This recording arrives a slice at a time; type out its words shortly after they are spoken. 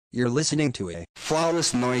You're listening to a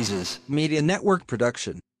Flawless Noises Media Network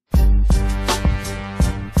production.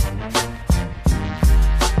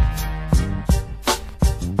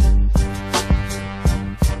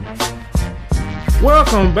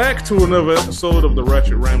 Welcome back to another episode of the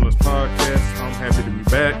Ratchet Ramblers podcast. I'm happy to be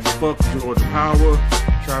back. Fuck Georgia Power.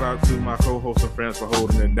 Shout out to my co-hosts and friends for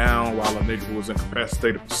holding it down while a nigga who was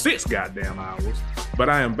incapacitated for 6 goddamn hours. But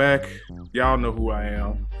I am back. Y'all know who I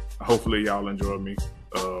am. Hopefully y'all enjoy me.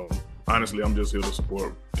 Honestly, I'm just here to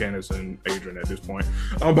support Candace and Adrian at this point.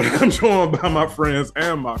 But I'm joined by my friends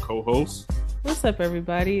and my co-hosts. What's up,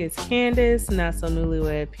 everybody? It's Candace, not so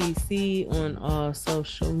newlywed PC on all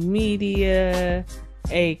social media,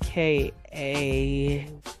 aka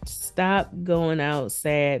stop going out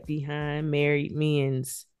sad behind married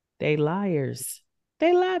men's. They liars.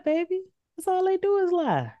 They lie, baby. That's all they do is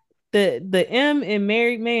lie. The M in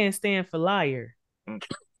married man stand for liar.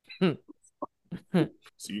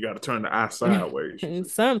 So you got to turn the I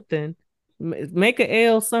sideways. Something. Make an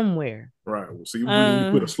L somewhere. Right. Well, see, when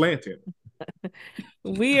you put a slant in it.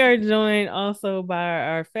 We are joined also by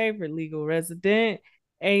our favorite legal resident,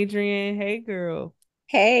 Adrian. Hey, girl.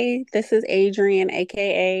 Hey, this is Adrian,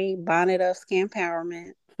 aka Bonnet of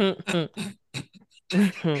Scampowerment. I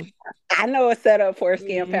know it's set up for a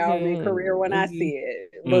Scampowerment career when I see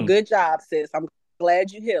it. But good job, sis. I'm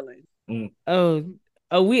glad you're healing.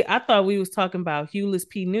 I thought we was talking about Hewlett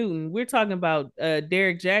P. Newton. We're talking about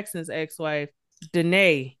Derek Jackson's ex-wife,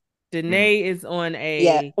 Danae. Danae is on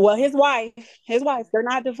a his wife, they're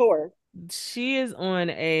not divorced. She is on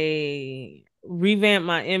a Revamp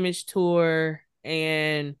My Image tour,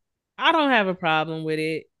 and I don't have a problem with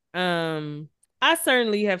it. I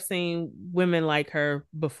certainly have seen women like her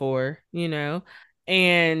before,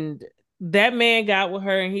 and that man got with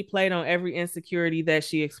her and he played on every insecurity that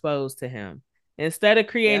she exposed to him. Instead of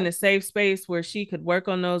creating a safe space where she could work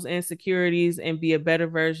on those insecurities and be a better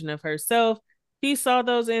version of herself, he saw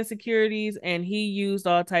those insecurities and he used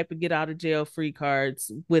all type of get out of jail free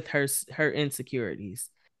cards with her insecurities.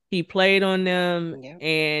 He played on them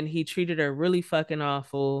and he treated her really fucking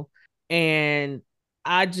awful. And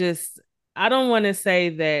I don't want to say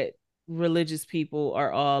that religious people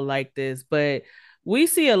are all like this, but we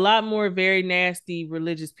see a lot more very nasty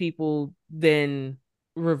religious people than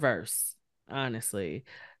reverse. Honestly,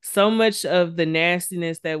 so much of the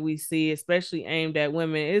nastiness that we see, especially aimed at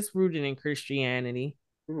women, is rooted in Christianity.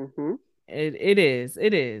 Mm-hmm. It is,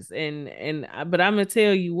 but I'm gonna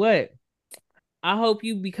tell you what. I hope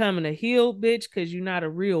you becoming a healed bitch because you're not a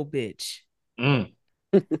real bitch.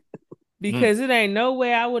 Because it ain't no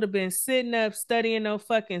way I would have been sitting up studying no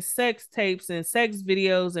fucking sex tapes and sex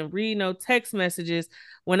videos and reading no text messages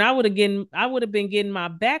when I would have been getting my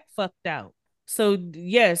back fucked out. So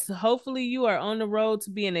yes, hopefully you are on the road to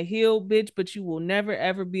being a healed bitch, but you will never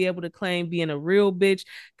ever be able to claim being a real bitch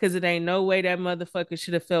because it ain't no way that motherfucker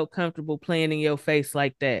should have felt comfortable playing in your face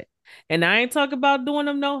like that. And I ain't talking about doing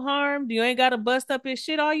them no harm. You ain't got to bust up his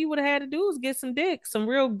shit. All you would have had to do is get some dick, some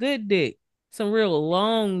real good dick, some real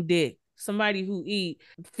long dick. Somebody who eat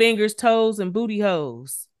fingers, toes, and booty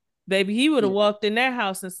holes. Baby, he would have walked in that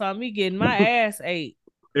house and saw me getting my ass ate.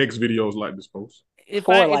 X videos like this post. If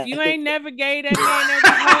you ain't never gave that man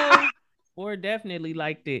every hole, or definitely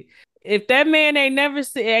liked it. If that man ain't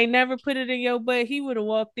never put it in your butt, he would have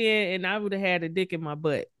walked in and I would have had a dick in my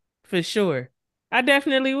butt for sure. I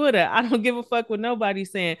definitely would have. I don't give a fuck what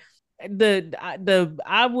nobody's saying.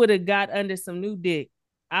 I would have got under some new dick.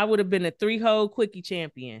 I would have been a 3-hole quickie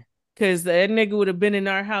champion because that nigga would have been in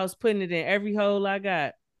our house putting it in every hole I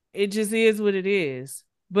got. It just is what it is.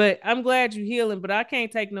 But I'm glad you're healing, but I can't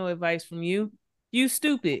take no advice from you. You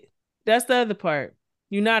stupid. That's the other part.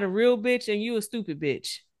 You're not a real bitch and you a stupid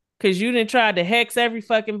bitch. Cause you didn't try to hex every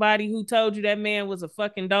fucking body who told you that man was a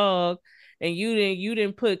fucking dog, and you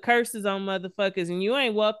didn't put curses on motherfuckers, and you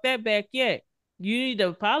ain't walked that back yet. You need to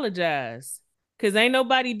apologize. Cause ain't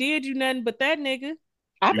nobody did you nothing but that nigga.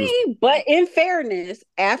 I mean, but in fairness,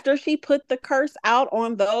 after she put the curse out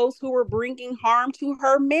on those who were bringing harm to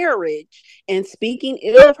her marriage and speaking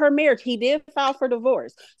ill of her marriage, he did file for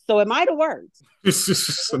divorce. So it might have worked.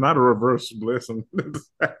 It's not a reverse blessing. No,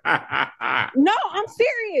 I'm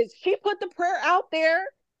serious. She put the prayer out there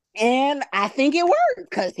and I think it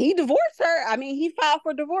worked because he divorced her. I mean, he filed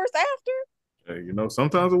for divorce after. Hey,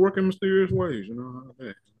 sometimes it works in mysterious ways.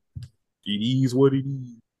 It is what it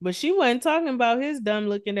is. But she wasn't talking about his dumb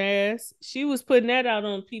looking ass. She was putting that out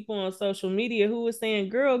on people on social media who was saying,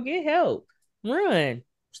 girl, get help. Run.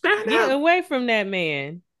 Get away from that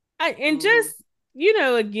man. Just,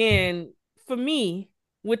 again, for me,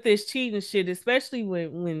 with this cheating shit, especially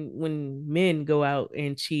when men go out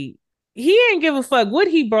and cheat, he ain't give a fuck what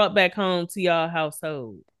he brought back home to y'all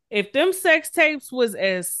household. If them sex tapes was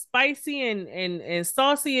as spicy and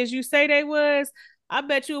saucy as you say they was, I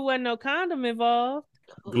bet you it wasn't no condom involved.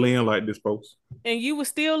 Glenn like this post. And you were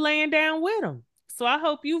still laying down with him. So I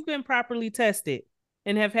hope you've been properly tested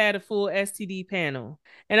and have had a full STD panel.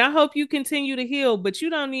 And I hope you continue to heal, but you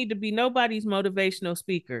don't need to be nobody's motivational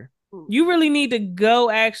speaker. You really need to go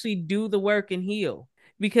actually do the work and heal.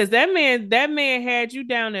 Because that man had you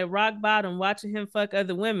down at rock bottom watching him fuck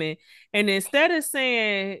other women. And instead of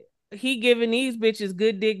saying he giving these bitches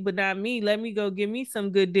good dick, but not me, let me go give me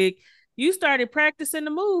some good dick, you started practicing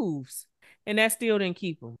the moves. And that still didn't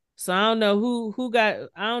keep him. So I don't know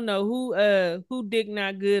who dick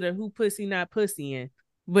not good or who pussy not pussy in.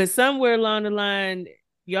 But somewhere along the line,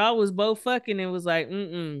 y'all was both fucking and was like,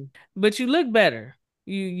 But you look better.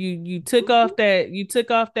 You took off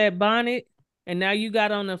that bonnet and now you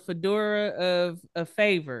got on a fedora of a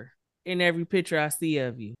favor in every picture I see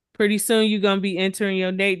of you. Pretty soon you're gonna be entering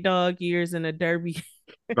your Nate Dogg years in a derby.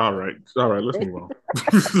 All right. Let's move on.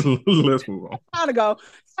 Let's move on. Time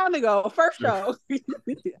to go. First show.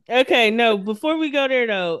 Okay, no. Before we go there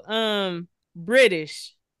though,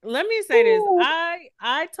 British. Let me say this.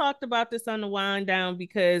 I talked about this on the wind down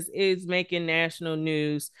because it's making national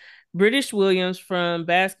news. British Williams from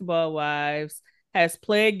Basketball Wives has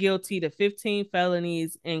pled guilty to 15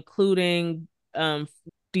 felonies, including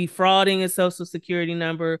defrauding a social security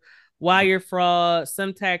number, wire fraud,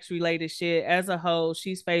 some tax related shit. As a whole,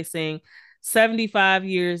 she's facing 75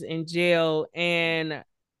 years in jail. And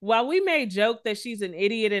while we may joke that she's an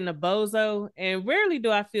idiot and a bozo, and rarely do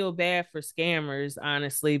I feel bad for scammers,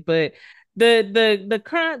 honestly, but the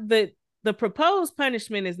proposed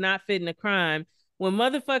punishment is not fitting the crime when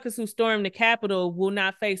motherfuckers who stormed the Capitol will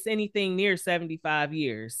not face anything near 75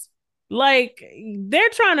 years. Like, they're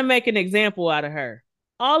trying to make an example out of her,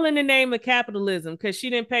 all in the name of capitalism, because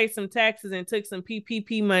she didn't pay some taxes and took some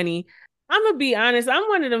PPP money. I'm gonna be honest. I'm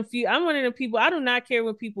one of them people. I do not care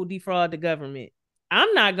when people defraud the government.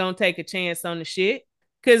 I'm not gonna take a chance on the shit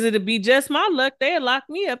because it'll be just my luck. They'll lock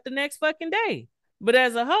me up the next fucking day. But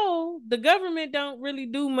as a whole, the government don't really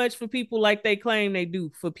do much for people like they claim they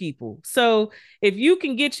do for people. So if you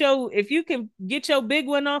can get your big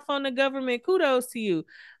one off on the government, kudos to you.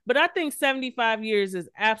 But I think 75 years is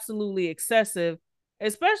absolutely excessive,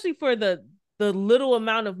 especially for the little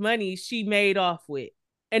amount of money she made off with.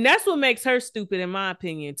 And that's what makes her stupid, in my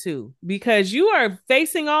opinion, too, because you are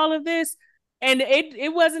facing all of this. And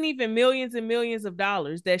it wasn't even millions and millions of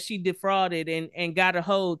dollars that she defrauded and got a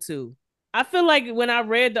hold to. I feel like when I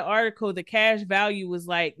read the article, the cash value was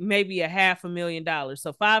like maybe $500,000.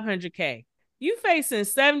 So $500K. You facing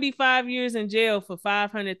 75 years in jail for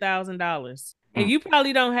 $500,000. And you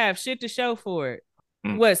probably don't have shit to show for it.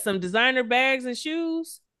 What, some designer bags and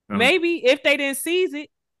shoes? Maybe if they didn't seize it.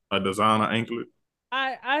 A designer anklet.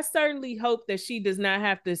 I certainly hope that she does not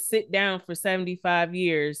have to sit down for 75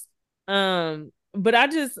 years. But I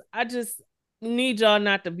just need y'all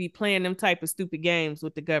not to be playing them type of stupid games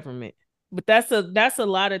with the government. But that's a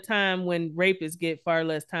lot of time when rapists get far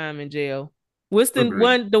less time in jail. What's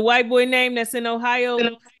the white boy name that's in Ohio?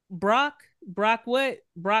 Brock what?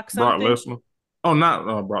 Brock something? Brock Lesnar. Oh, not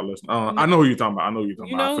Brock Lesnar. I know who you're talking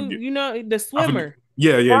about. You know the swimmer.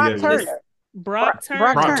 Yeah. Brock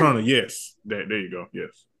Turner. Brock Turner. Yes. There you go.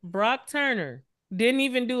 Yes. Brock Turner didn't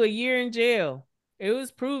even do a year in jail. It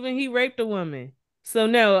was proven he raped a woman. So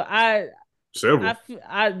no,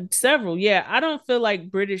 several. Yeah, I don't feel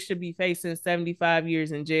like British should be facing 75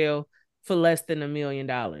 years in jail for less than $1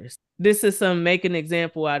 million. This is some make an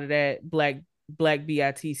example out of that black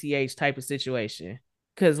bitch type of situation.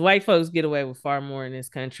 Because white folks get away with far more in this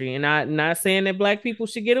country. And I'm not saying that black people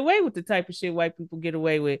should get away with the type of shit white people get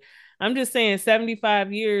away with. I'm just saying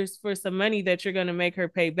 75 years for some money that you're going to make her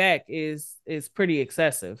pay back is pretty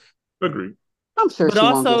excessive. Agreed. I'm sure she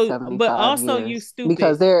won't get 75 but also years you stupid.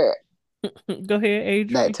 Because they're... Go ahead,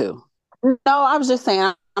 Adrian. That too. No, I was just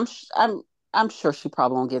saying, I'm sure she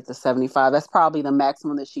probably won't get the 75. That's probably the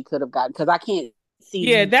maximum that she could have gotten. Because I can't see.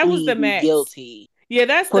 Yeah, that was the max. Guilty. Yeah,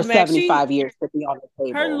 that's for the max. 75 years to be on the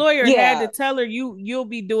table. Her lawyer had to tell her you'll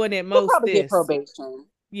be doing at most probably get probation.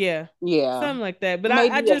 Yeah, something like that. But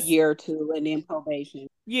maybe I just a year or two and then probation.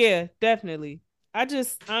 Yeah, definitely. I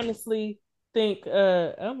just honestly think,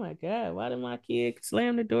 oh my God, why did my kid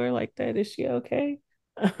slam the door like that? Is she okay?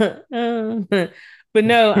 But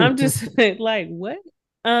no, I'm just like, what?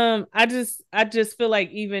 I just feel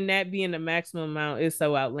like even that being the maximum amount is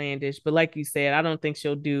so outlandish. But like you said, I don't think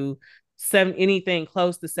she'll do anything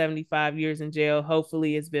close to 75 years in jail.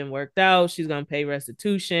 Hopefully it's been worked out. She's gonna pay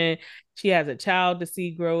restitution. She has a child to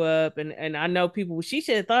see grow up. And I know people, she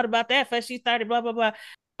should have thought about that first she started, blah, blah, blah.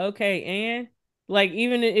 Okay, and like,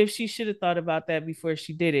 even if she should have thought about that before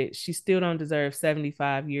she did it, she still don't deserve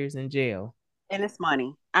 75 years in jail. And it's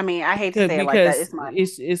money. I mean, I hate to say it like that. It's money.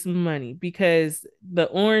 It's money, because the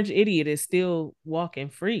orange idiot is still walking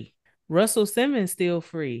free. Russell Simmons still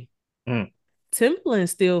free.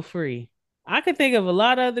 Templin's still free. I could think of a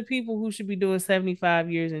lot of other people who should be doing 75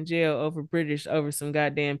 years in jail over some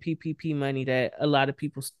goddamn PPP money that a lot of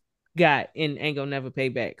people got and ain't gonna never pay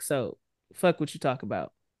back. So fuck what you talk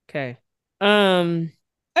about. Okay.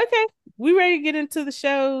 Okay. We ready to get into the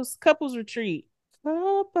shows. Couples Retreat.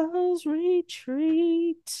 Couples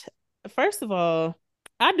Retreat. First of all,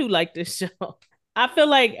 I do like this show. I feel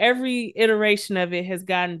like every iteration of it has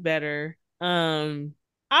gotten better. I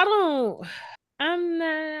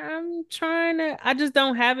just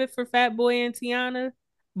don't have it for Fat Boy and Tiana.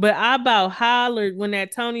 But I about hollered when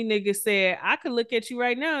that Tony nigga said, I could look at you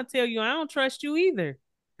right now and tell you I don't trust you either.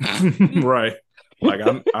 Right. Like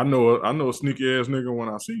I know a sneaky ass nigga when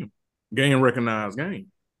I see him. Game recognized game.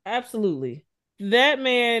 Absolutely. That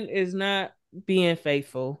man is not being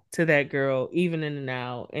faithful to that girl, even in the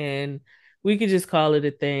now. And we could just call it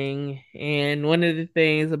a thing. And one of the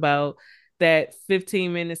things about that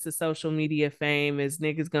 15 minutes of social media fame is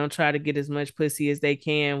niggas gonna try to get as much pussy as they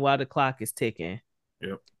can while the clock is ticking.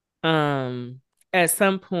 Yep. At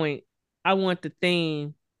some point, I want the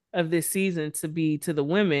theme of this season to be to the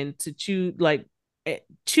women to choose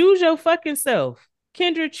your fucking self.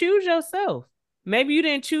 Kendra, choose yourself. Maybe you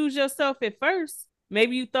didn't choose yourself at first.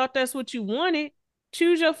 Maybe you thought that's what you wanted.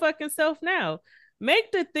 Choose your fucking self now.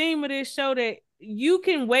 Make the theme of this show that you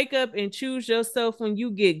can wake up and choose yourself when you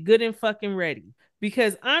get good and fucking ready.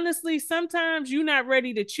 Because honestly, sometimes you're not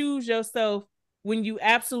ready to choose yourself when you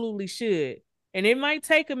absolutely should. And it might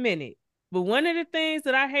take a minute. But one of the things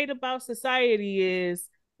that I hate about society is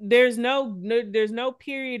there's no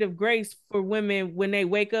period of grace for women when they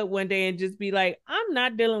wake up one day and just be like, I'm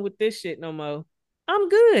not dealing with this shit no more. I'm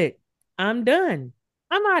good. I'm done.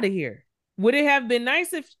 I'm out of here. Would it have been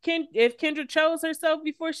nice if Kendra chose herself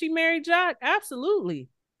before she married Jock? Absolutely.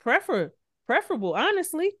 Preferable,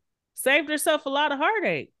 honestly. Saved herself a lot of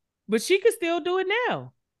heartache. But she could still do it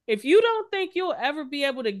now. If you don't think you'll ever be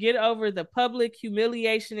able to get over the public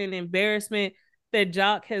humiliation and embarrassment that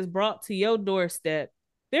Jock has brought to your doorstep,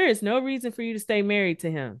 there is no reason for you to stay married to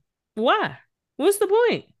him. Why? What's the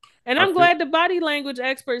point? And I'm glad the body language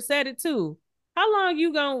expert said it too. How long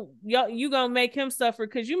you gonna make him suffer?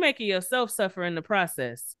 Because you making yourself suffer in the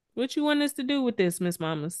process. What you want us to do with this, Miss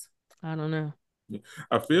Mamas? I don't know.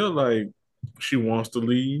 I feel like she wants to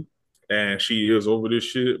leave and she is over this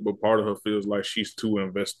shit, but part of her feels like she's too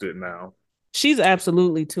invested now. She's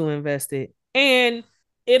absolutely too invested. And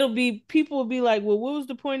people will be like, well, what was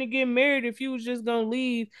the point of getting married if you was just gonna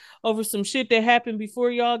leave over some shit that happened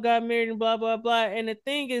before y'all got married and blah, blah, blah. And the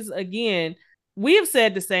thing is, again, we have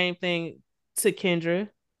said the same thing to Kendra,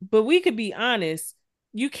 but we could be honest.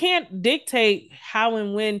 You can't dictate how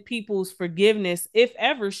and when people's forgiveness, if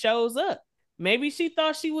ever, shows up. Maybe she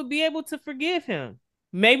thought she would be able to forgive him.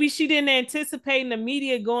 Maybe she didn't anticipate the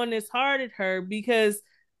media going this hard at her because,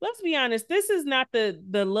 let's be honest, this is not the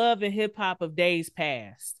love and hip hop of days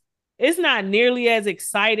past. It's not nearly as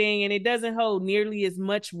exciting and it doesn't hold nearly as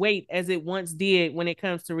much weight as it once did when it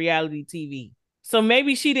comes to reality TV. So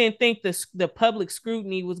maybe she didn't think the public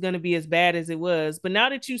scrutiny was going to be as bad as it was. But now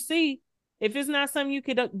that you see, if it's not something you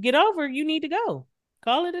could get over, you need to go.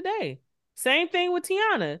 Call it a day. Same thing with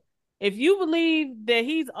Tiana. If you believe that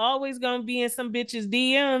he's always going to be in some bitch's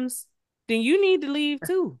DMs, then you need to leave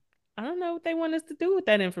too. I don't know what they want us to do with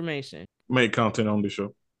that information. Make content on the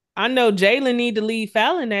show. I know Jalen need to leave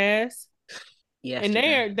Fallon ass. Yes, and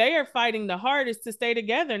they are fighting the hardest to stay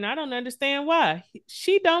together, and I don't understand why.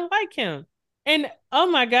 She don't like him. And oh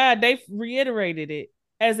my God, they've reiterated it.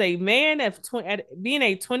 As a man being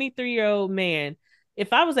a 23-year-old man,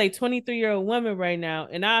 if I was a 23-year-old woman right now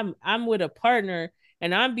and I'm with a partner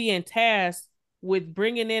and I'm being tasked with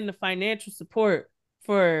bringing in the financial support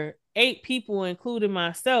for 8 people, including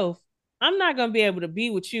myself, I'm not going to be able to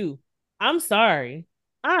be with you. I'm sorry.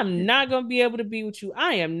 I'm not going to be able to be with you.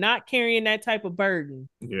 I am not carrying that type of burden.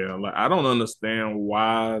 Yeah, like I don't understand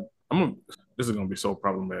why. This is going to be so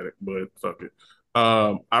problematic, but fuck it.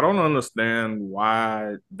 I don't understand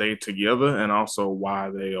why they together and also why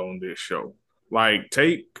they on this show.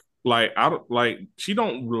 She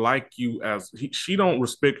don't like you she don't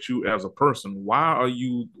respect you as a person. Why are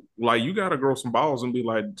you like, you gotta grow some balls and be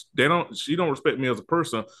like, she don't respect me as a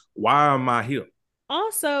person. Why am I here?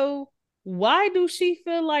 Also, why do she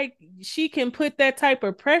feel like she can put that type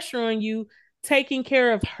of pressure on you taking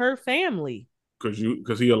care of her family?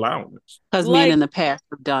 Because he allowed this. Because men Like, in the past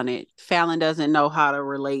have done it. Fallon doesn't know how to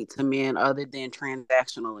relate to men other than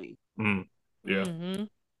transactionally. Yeah, mhm.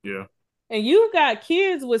 yeah. And you got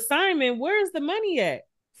kids with Simon. Where's the money at?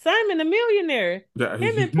 Simon, the millionaire.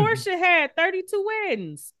 Him and Portia had 32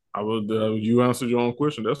 weddings. You answered your own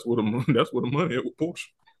question. That's what the money at with Portia.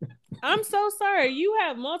 I'm so sorry. You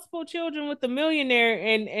have multiple children with the millionaire,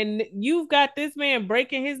 and you've got this man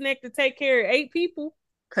breaking his neck to take care of 8 people.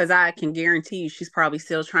 Because I can guarantee you she's probably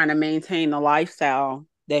still trying to maintain the lifestyle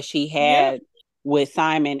that she Yep. had with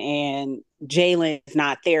Simon, and Jalen is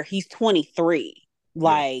not there. He's 23.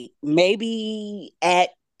 Like, maybe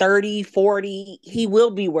at 30, 40, he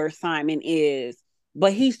will be where Simon is,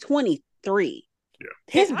 but he's 23. Yeah.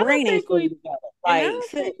 His And I don't brain ain't think we- fully developed. And I Like, don't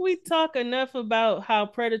think we talk enough about how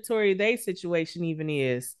predatory their situation even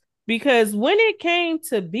is. Because when it came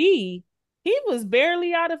to B, he was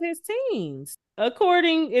barely out of his teens.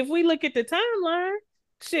 If we look at the timeline,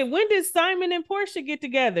 shit, when did Simon and Portia get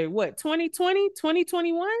together? What, 2020,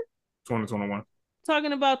 2021? 2021.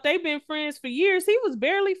 Talking about they've been friends for years. He was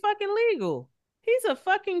barely fucking legal. He's a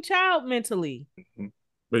fucking child mentally.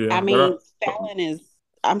 But yeah, I mean, Fallon is,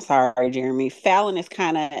 I'm sorry, Jeremy. Fallon is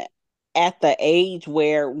kind of at the age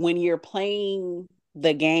where when you're playing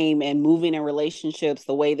the game and moving in relationships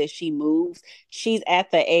the way that she moves, she's at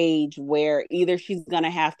the age where either she's going to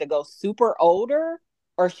have to go super older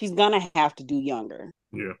or she's going to have to do younger.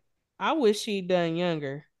 Yeah. I wish she'd done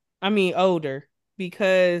younger. I mean, older,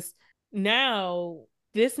 because now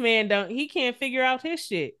this man he can't figure out his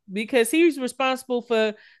shit because he's responsible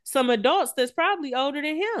for some adults that's probably older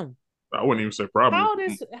than him. I wouldn't even say probably.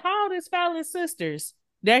 How old is Fallon's sisters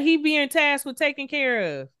that he being tasked with taking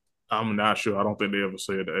care of? I'm not sure. I don't think they ever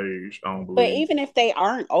said the age. I don't believe. But even if they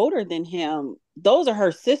aren't older than him, those are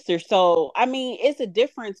her sisters. So, I mean, it's a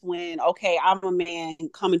difference when, okay, I'm a man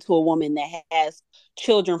coming to a woman that has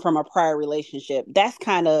children from a prior relationship. That's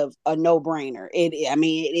kind of a no-brainer. It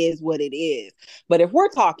is what it is. But if we're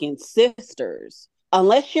talking sisters,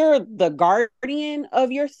 unless you're the guardian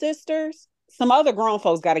of your sisters, some other grown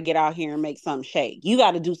folks got to get out here and make something shake. You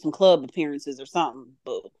got to do some club appearances or something,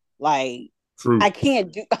 boo. Like, True. I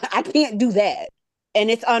can't do that.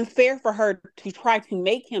 And it's unfair for her to try to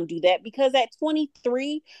make him do that because at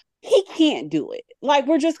 23, he can't do it. Like,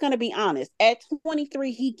 we're just going to be honest. At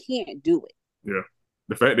 23, he can't do it. Yeah.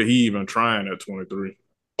 The fact that he even trying at 23.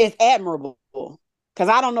 It's admirable. Because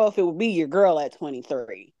I don't know if it would be your girl at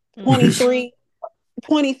 23. 23,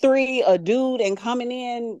 a dude and coming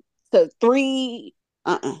in to 3.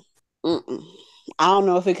 I don't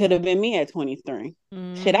know if it could have been me at 23.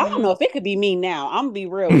 Shit, I don't know if it could be me now. I'm gonna be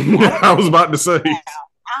real with you. I was about to say.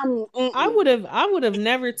 I would have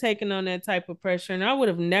never taken on that type of pressure, and I would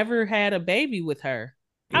have never had a baby with her.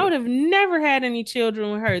 I would have never had any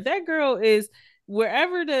children with her. That girl is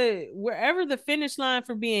wherever the finish line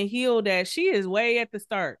for being healed at, she is way at the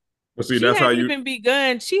start. But see, that's how you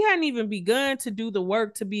She hadn't even begun to do the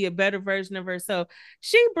work to be a better version of herself.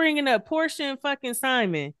 She bringing up Portia and fucking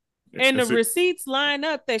Simon. And the receipts line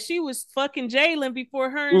up that she was fucking Jalen before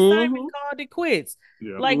her and Simon called it quits.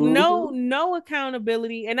 Yeah. Like no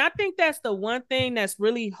accountability. And I think that's the one thing that's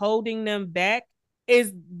really holding them back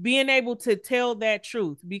is being able to tell that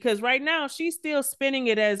truth. Because right now she's still spinning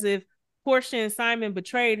it as if Portia and Simon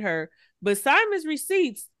betrayed her. But Simon's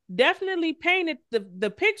receipts definitely painted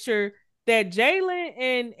the picture that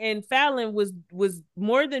Jalen and Fallon was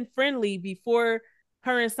more than friendly before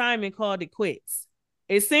her and Simon called it quits.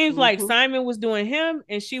 It seems like Simon was doing him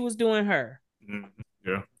and she was doing her.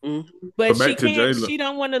 Yeah. But she can't, she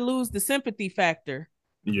don't want to lose the sympathy factor.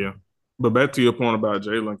 Yeah. But back to your point about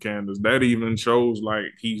Jalen, Candace, that even shows like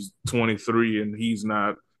he's 23 and he's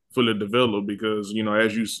not fully developed because, you know,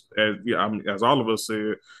 as all of us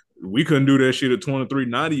said, we couldn't do that shit at 23,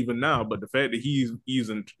 not even now. But the fact that he's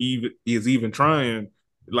even trying,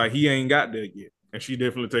 like he ain't got that yet. And she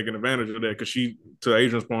definitely taking advantage of that because she, to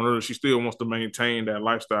Adrian's point earlier, she still wants to maintain that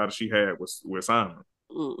lifestyle that she had with Simon.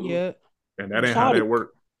 Yeah. And that ain't how that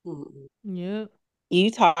worked. Yeah.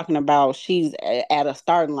 You talking about she's at a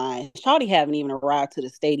starting line. Shawty haven't even arrived to the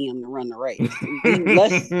stadium to run the race.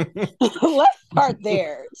 Let's start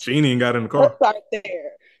there. She ain't even got in the car. Let's start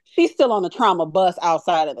there. She's still on the trauma bus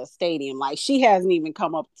outside of the stadium. Like, she hasn't even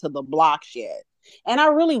come up to the blocks yet. And I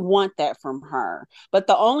really want that from her. But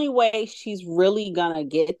the only way she's really going to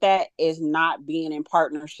get that is not being in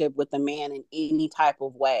partnership with a man in any type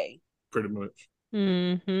of way. Pretty much.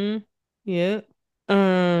 Mm-hmm. Yeah.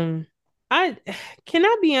 Can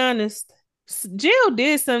I be honest? Jill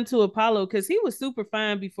did something to Apollo because he was super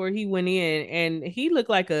fine before he went in, and he looked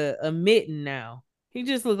like a mitten now. He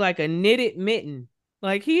just looked like a knitted mitten.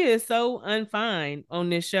 Like he is so unfine on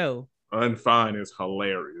this show. Unfine is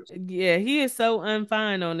hilarious. Yeah, he is so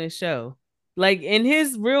unfine on this show. Like in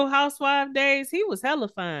his Real Housewife days, he was hella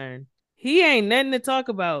fine. He ain't nothing to talk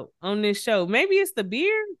about on this show. Maybe it's the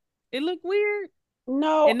beard. It looked weird.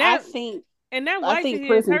 No, And that wife of his,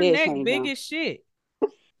 prison her did neck change big him. as shit.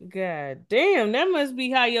 God damn, that must be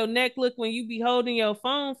how your neck look when you be holding your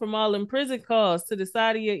phone from all them prison calls to the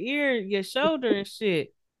side of your ear, your shoulder and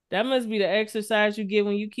shit. That must be the exercise you get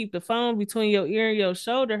when you keep the phone between your ear and your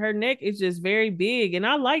shoulder. Her neck is just very big, and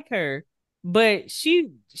I like her, but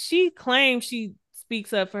she claims she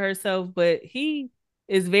speaks up for herself, but he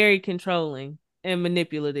is very controlling and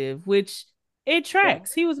manipulative, which it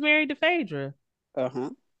tracks. He was married to Phaedra.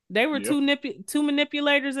 They were two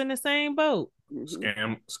manipulators in the same boat.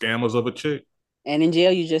 Scammers of a chick. And in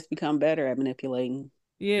jail, you just become better at manipulating.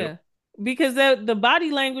 Yeah. Yep. Because the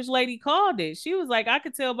body language lady called it. She was like, I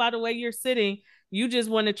could tell by the way you're sitting, you just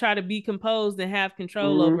want to try to be composed and have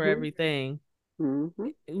control over everything.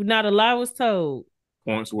 Not a lie was told.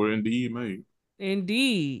 Points were indeed made.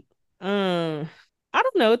 Indeed. I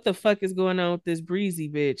don't know what the fuck is going on with this Breezy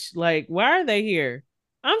bitch. Like, why are they here?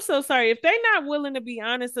 I'm so sorry. If they're not willing to be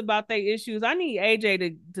honest about their issues, I need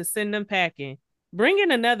AJ to send them packing. Bring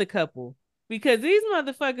in another couple. Because these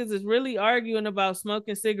motherfuckers is really arguing about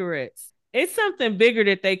smoking cigarettes. It's something bigger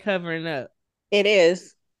that they covering up. It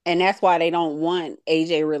is. And that's why they don't want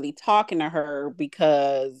AJ really talking to her,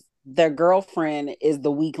 because their girlfriend is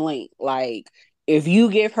the weak link. Like, if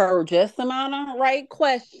you give her just the amount of right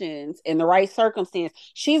questions in the right circumstance,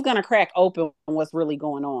 she's going to crack open what's really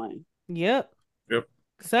going on. Yep.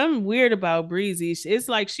 Something weird about Breezy. It's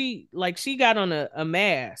like she got on a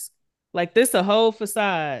mask. Like this a whole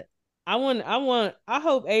facade. I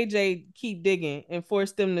hope AJ keep digging and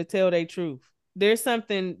force them to tell their truth. There's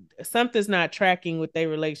something's not tracking with their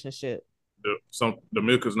relationship. The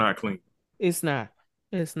milk is not clean. It's not.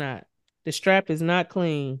 The strap is not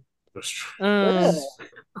clean. What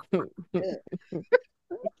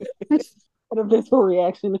a visceral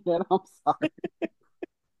reaction to that.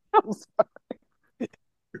 I'm sorry.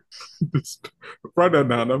 Write that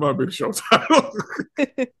down. That might be the show title.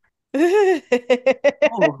 The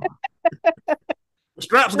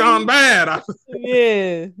strap's gone bad.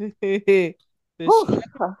 Yeah. The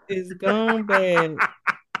strap is gone bad.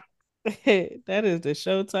 That is the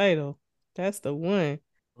show title. That's the one.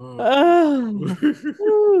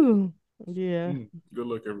 Yeah. Good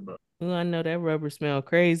luck, everybody. Well, I know that rubber smell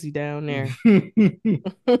crazy down there.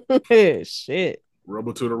 Shit.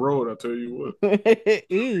 Rubber to the road, I tell you what.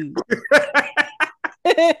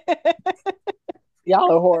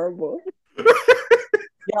 Y'all are horrible.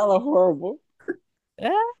 Y'all are horrible.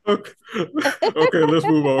 Okay, let's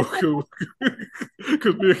move on.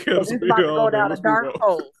 Because me and Kevin about to go down a dark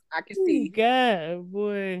hole. I can see. God,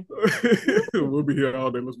 boy. We'll be here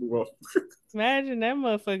all day. Let's move on. Imagine that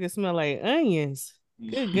motherfucker smell like onions.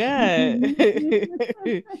 Good God.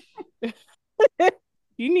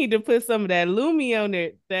 You need to put some of that Lumi on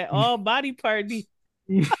it, that all body part.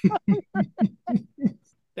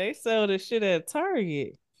 They sell the shit at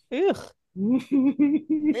Target. Ugh.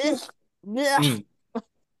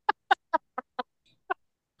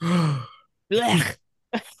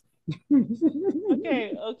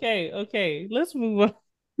 Okay. Let's move on.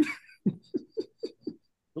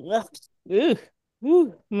 Ugh.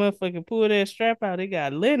 Ooh, motherfucker, pull that strap out. It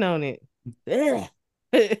got lint on it.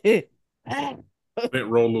 Lint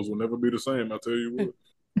rollers will never be the same, I tell you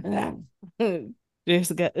what.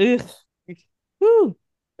 Just got Woo.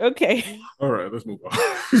 Okay. All right, let's move on.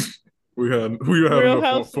 we had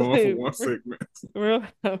enough fun for one segment.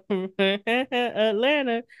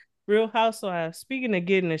 Atlanta, Real Housewives. Speaking of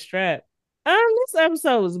getting a strap, this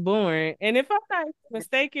episode was boring. And if I'm not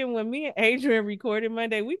mistaken, when me and Adrian recorded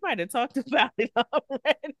Monday, we might have talked about it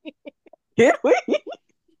already. Did we?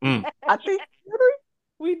 I think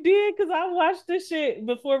we did, because I watched this shit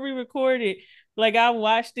before we recorded. Like I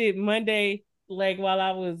watched it Monday, like while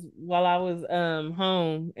I was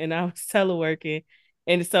home and I was teleworking.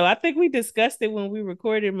 And so I think we discussed it when we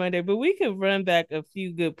recorded Monday, but we could run back a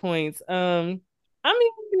few good points. I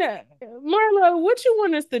mean, Marlo, what you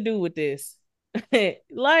want us to do with this?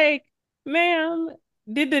 Like, ma'am,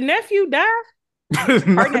 did the nephew die? Not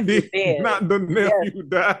the nephew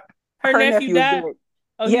died. Her nephew died.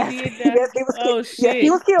 Oh, yes. He did die. Yes, he was killed. Shit. Yes, he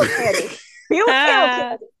was killed, Candy. He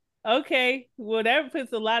was killed. Okay, well, that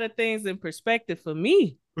puts a lot of things in perspective for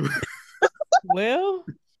me. Well,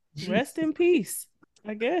 rest in peace,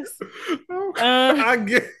 I guess. I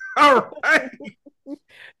guess. All right.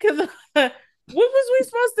 Because what was we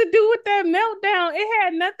supposed to do with that meltdown? It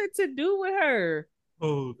had nothing to do with her.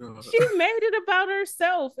 Oh God. She made it about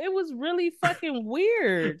herself. It was really fucking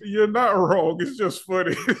weird. You're not wrong. It's just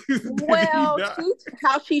funny. Well,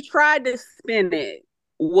 how she tried to spin it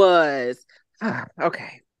was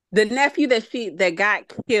okay. The nephew that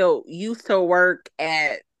got killed used to work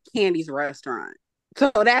at Candy's restaurant.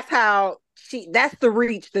 So that's how that's the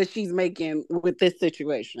reach that she's making with this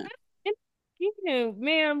situation. Yeah,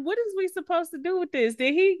 man, what is we supposed to do with this?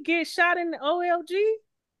 Did he get shot in the OLG?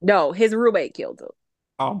 No, his roommate killed him.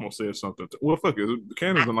 I almost said something. Well, fuck it.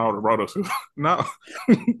 Candace and all that brought us not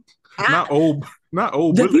old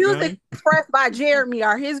The views expressed by Jeremy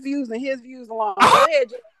are his views and his views alone. Go ahead,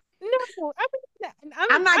 Jeremy. No,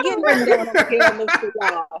 I'm not getting written down on the hill list for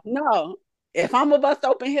y'all. No. If I'm a bust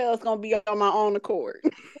open hell, it's gonna be on my own accord.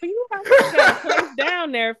 Well, you have to get a place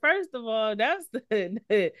down there. First of all, that's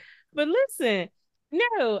the but listen,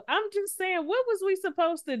 no, I'm just saying, what was we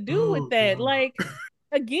supposed to do with that? God. Like,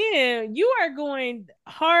 again, you are going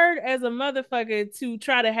hard as a motherfucker to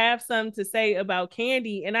try to have something to say about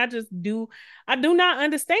Kandi, and I do not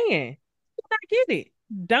understand. Do not get it.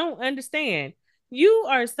 Don't understand. You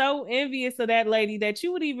are so envious of that lady that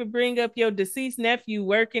you would even bring up your deceased nephew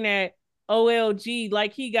working at OLG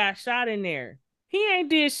like he got shot in there. He ain't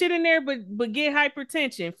did shit in there but get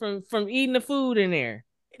hypertension from eating the food in there.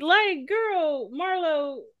 Like, girl,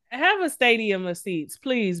 Marlo, have a stadium of seats,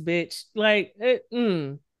 please, bitch. Like,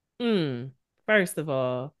 First of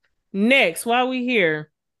all, next, while we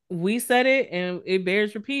here, we said it and it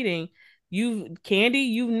bears repeating. Kandi,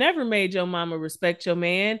 you've never made your mama respect your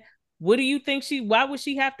man. What do you think why would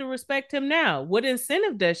she have to respect him now? What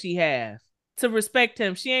incentive does she have to respect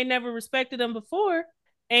him? She ain't never respected him before.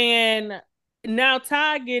 And now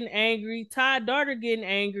Todd getting angry, Todd daughter getting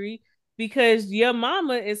angry because your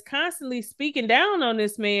mama is constantly speaking down on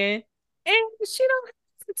this man and she don't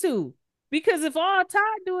have to. Because if all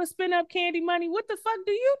Todd do is spend up Kandi money, what the fuck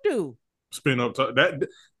do you do? Spin up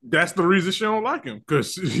that's the reason she don't like him,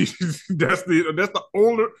 because that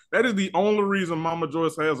is the only reason Mama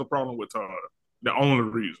Joyce has a problem with Todd. The only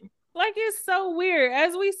reason. Like, it's so weird.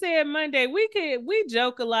 As we said Monday, we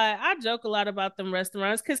joke a lot. I joke a lot about them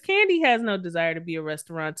restaurants because Kandi has no desire to be a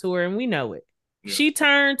restaurateur, and we know it. Yeah. She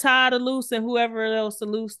turned Todd loose and whoever else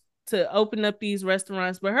loose to open up these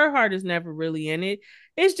restaurants, but her heart is never really in it.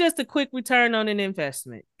 It's just a quick return on an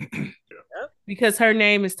investment. Because her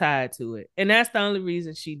name is tied to it. And that's the only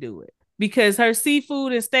reason she do it. Because her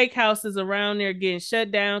seafood and steakhouses around there getting shut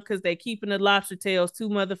down because they keeping the lobster tails too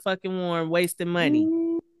motherfucking warm, wasting money.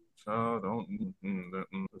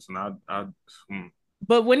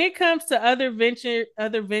 But when it comes to other ventures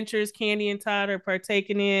Kandi and Todd are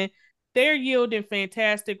partaking in, they're yielding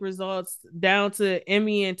fantastic results down to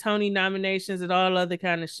Emmy and Tony nominations and all other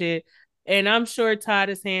kind of shit. And I'm sure Todd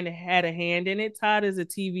has had a hand in it. Todd is a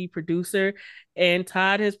TV producer, and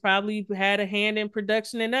Todd has probably had a hand in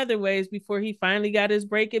production in other ways before he finally got his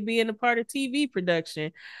break at being a part of TV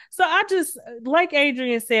production. So I just, like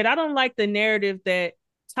Adrian said, I don't like the narrative that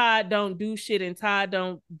Todd don't do shit and Todd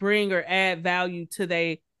don't bring or add value to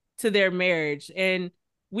their marriage. And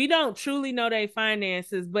we don't truly know their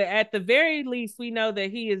finances, but at the very least, we know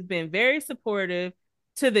that he has been very supportive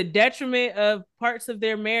to the detriment of parts of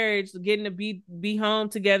their marriage, getting to be home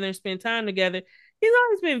together and spend time together. He's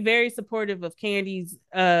always been very supportive of Kandi's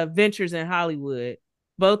ventures in Hollywood,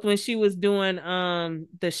 both when she was doing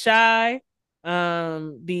The Chi,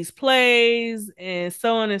 these plays, and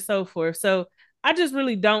so on and so forth. So I just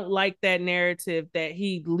really don't like that narrative that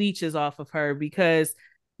he leeches off of her, because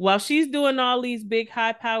while she's doing all these big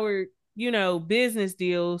high-powered, business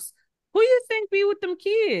deals, who you think be with them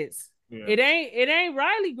kids? Yeah. It ain't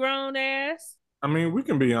Riley grown ass. I mean, we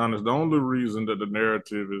can be honest. The only reason that the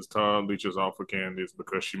narrative is Todd leeches off of Kandi is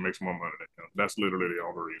because she makes more money than him. That's literally the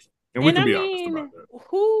only reason. And we can be honest about that.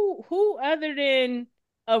 Who other than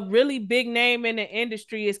a really big name in the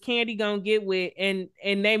industry is Kandi gonna get with and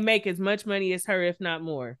they make as much money as her, if not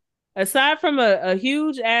more? Aside from a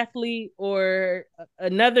huge athlete or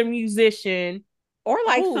another musician. Or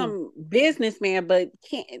like some businessman, but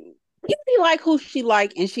can't People like who she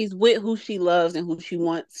like, and she's with who she loves and who she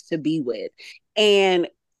wants to be with. And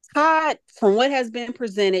Todd, from what has been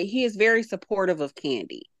presented, he is very supportive of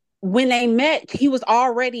Kandi. When they met, he was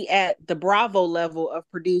already at the Bravo level of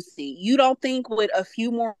producing. You don't think with a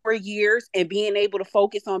few more years and being able to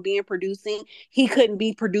focus on producing, he couldn't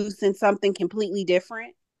be producing something completely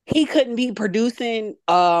different? He couldn't be producing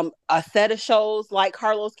a set of shows like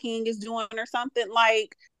Carlos King is doing or something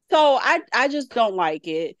like. So I just don't like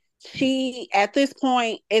it. she at this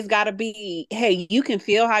point it's got to be, hey, you can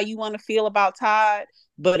feel how you want to feel about Todd,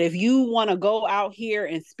 but if you want to go out here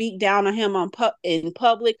and speak down on him in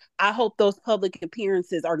public, I hope those public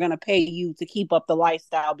appearances are going to pay you to keep up the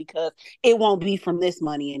lifestyle, because it won't be from this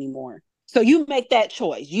money anymore. So you make that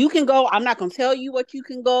choice. You can go, I'm not going to tell you what you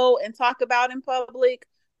can go and talk about in public,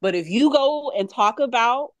 but if you go and talk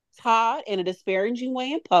about Todd in a disparaging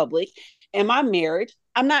way in public and my marriage,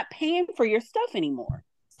 I'm not paying for your stuff anymore.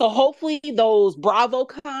 So hopefully those Bravo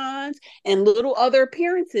cons and little other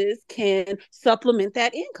appearances can supplement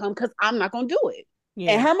that income, because I'm not going to do it.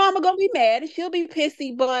 Yeah. And her mama going to be mad and she'll be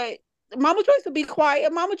pissy, but Mama Joyce will be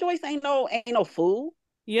quiet. Mama Joyce ain't no fool.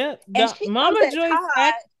 Yep.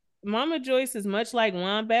 Mama Joyce is much like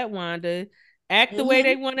Wombat Wanda. Act the way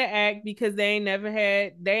they want to act, because they ain't never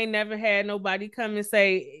had nobody come and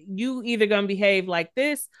say, you either gonna behave like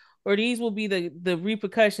this or these will be the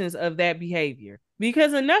repercussions of that behavior.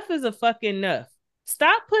 Because enough is a fucking enough.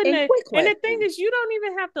 Stop putting it. And the thing is, you don't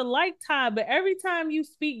even have to like Todd, but every time you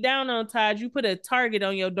speak down on Todd, you put a target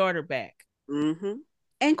on your daughter back. Mm-hmm.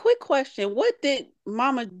 And quick question: what did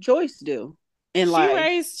Mama Joyce do in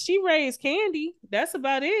life? She raised Kandi. That's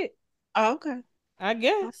about it. Oh, okay. I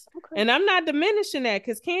guess. Okay. And I'm not diminishing that,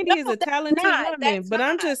 because Kandi is a talented woman. But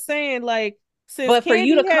I'm just saying, like, since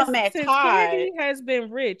Kandi has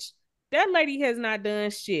been rich, that lady has not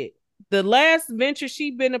done shit. The last venture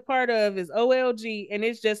she been a part of is OLG, and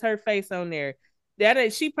it's just her face on there.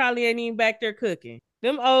 She probably ain't even back there cooking.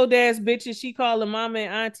 Them old ass bitches she call her mama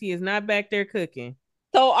and auntie is not back there cooking.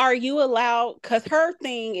 So are you allowed, because her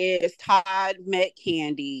thing is Todd met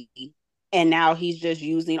Kandi and now he's just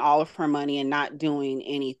using all of her money and not doing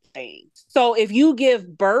anything. So if you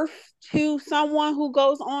give birth to someone who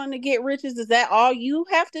goes on to get riches, is that all you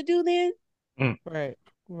have to do then?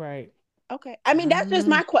 Right. Okay. I mean, that's just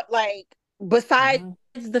my question. Like, besides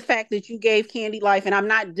the fact that you gave Kandi life, and I'm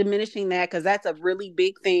not diminishing that, because that's a really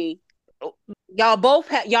big thing. Y'all both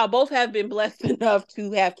have been blessed enough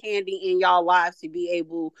to have Kandi in y'all lives to be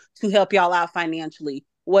able to help y'all out financially.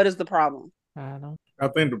 What is the problem? I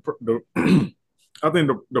think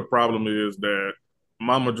the problem is that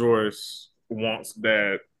Mama Joyce wants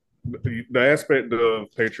that the aspect of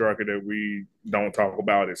patriarchy that we don't talk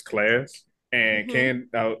about is class, and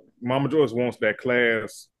Mama Joyce wants that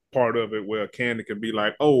class part of it, where Kandi can be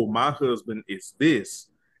like, oh, my husband is this,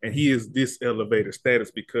 and he is this elevated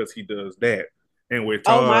status because he does that. And with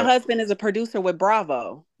Todd, my husband is a producer with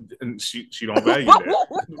Bravo, and she don't value that,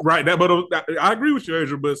 right? That, but I agree with you,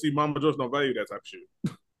 Asia. But see, Mama Joyce don't value that type of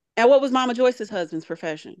shit. And what was Mama Joyce's husband's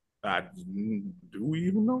profession? Do we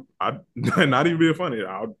even know? Not even being funny.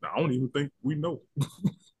 I don't even think we know.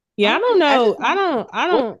 Yeah, I don't know. I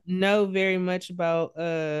don't know very much about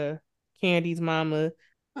Kandi's mama,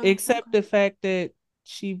 except the fact that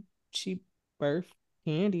she birthed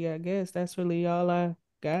Kandi. I guess that's really all I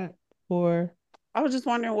got for. I was just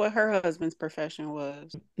wondering what her husband's profession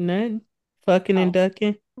was. None. Fucking and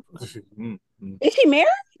ducking. Is she married?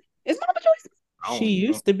 Is Mama Joyce? She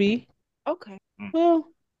used to be. Okay. Well,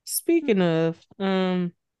 speaking of, I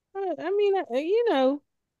mean, you know,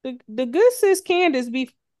 the good sis Candace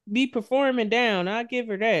be performing down. I'll give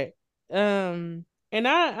her that. And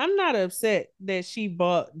I'm not upset that she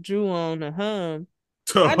bought Drew on the hum.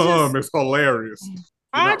 It's hilarious.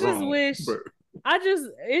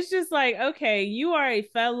 It's just like, okay, you are a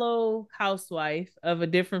fellow housewife of a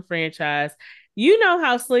different franchise. You know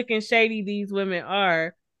how slick and shady these women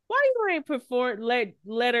are. Why you ain't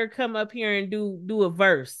let her come up here and do a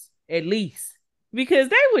verse at least? Because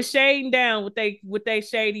they were shading down with they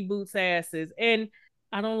shady boots asses. And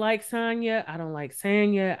I don't like Sanya. I don't like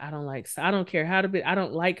Sanya. I don't care how to be. I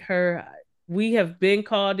don't like her. We have been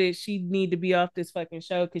called it. She need to be off this fucking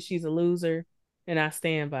show because she's a loser. And I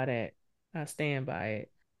stand by that. I stand by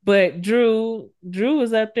it. But Drew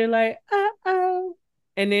was up there like, uh-oh.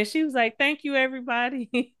 And then she was like, thank you,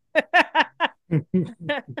 everybody. But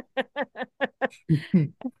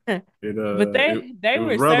they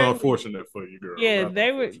were rather unfortunate for you, girl. Yeah,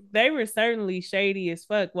 they were certainly shady as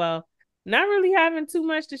fuck. Well, not really having too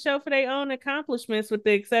much to show for their own accomplishments, with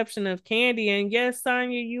the exception of Kandi. And yes,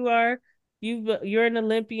 Sanya, you're an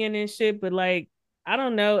Olympian and shit, but like, I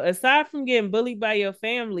don't know. Aside from getting bullied by your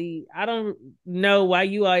family, I don't know why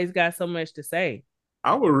you always got so much to say.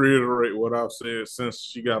 I would reiterate what I've said since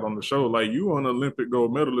she got on the show. Like, you an Olympic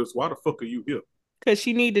gold medalist. Why the fuck are you here? Because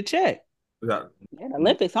she need to check.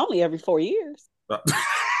 Olympics only every 4 years.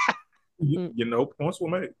 You know, points were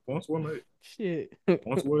made. Shit.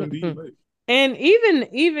 Points were indeed made. And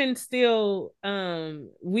even still,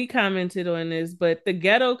 we commented on this, but the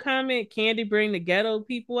ghetto comment, Kandi bring the ghetto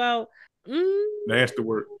people out. Nasty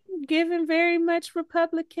word. Giving very much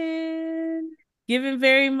Republican, giving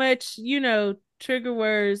very much, trigger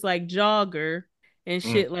words like jogger and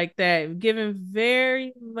shit like that. Giving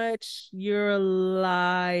very much you're a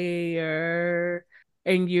liar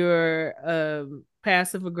and you're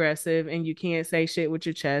passive aggressive and you can't say shit with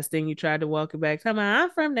your chest and you tried to walk it back. Tell me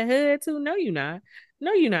I'm from the hood too. No, you're not.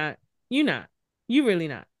 No, you're not. You not. You really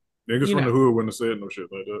not. Niggas from the hood wouldn't have said no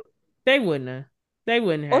shit like that. They wouldn't have. They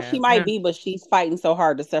wouldn't have. Or she might be, but she's fighting so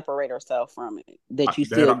hard to separate herself from it that you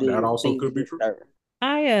still do. That also could be true.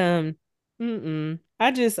 I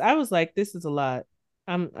was like, this is a lot.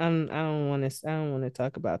 I don't want to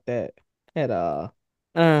talk about that at all.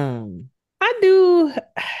 I'm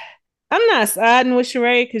not siding with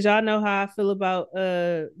Sheree because y'all know how I feel about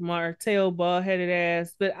Martell bald-headed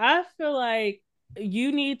ass, but I feel like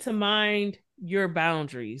you need to mind your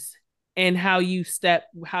boundaries and how you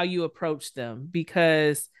approach them,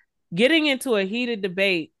 because getting into a heated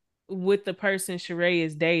debate with the person Sheree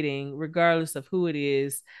is dating, regardless of who it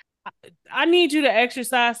is, I need you to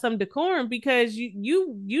exercise some decorum, because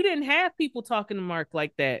you didn't have people talking to Mark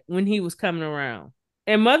like that when he was coming around,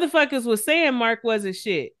 and motherfuckers was saying Mark wasn't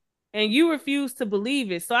shit, and you refused to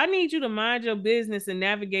believe it. So I need you to mind your business and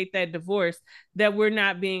navigate that divorce that we're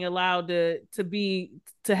not being allowed to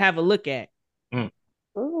have a look at.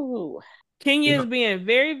 Ooh. Kenya is being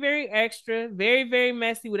very, very extra, very, very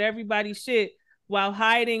messy with everybody's shit, while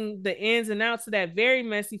hiding the ins and outs of that very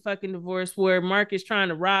messy fucking divorce where Mark is trying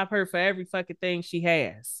to rob her for every fucking thing she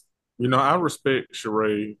has. I respect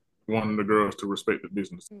Sheree wanting the girls to respect the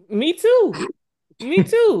business. Me too.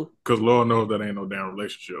 Because Lord knows that ain't no damn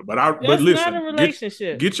relationship. But listen, not a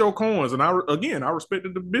relationship. Get your coins. And I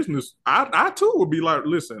respected the business. I too would be like,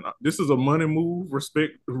 listen, this is a money move.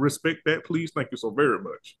 Respect that, please. Thank you so very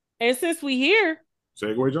much. And since we here,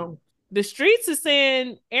 Segway Jones, the streets are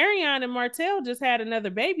saying Ariane and Martell just had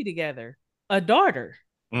another baby together, a daughter,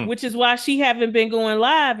 which is why she haven't been going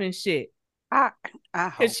live and shit.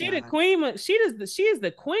 Because she the queen. She is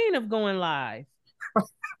the queen of going live.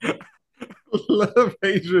 Love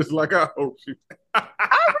Adrian's like, I hope she.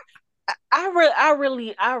 I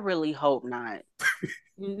really hope not.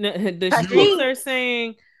 The streets are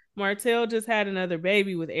saying Martell just had another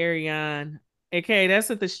baby with Ariane. Okay, that's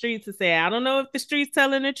what the streets are saying. I don't know if the streets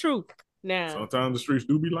telling the truth. Now, sometimes the streets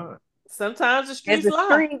do be lying. Sometimes the streets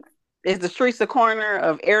lie. Is the streets the corner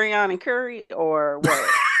of Ariane and Curry, or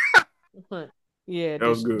what? Yeah, that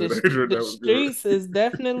was good. The streets is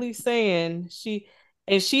definitely saying she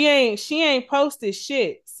ain't posted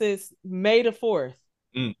shit since May the 4th.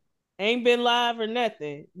 Ain't been live or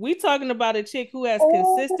nothing. We talking about a chick who has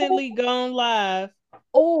consistently gone live.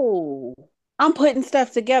 Oh, I'm putting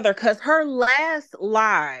stuff together because her last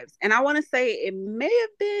lives, and I want to say it may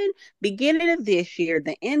have been beginning of this year,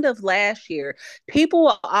 the end of last year, people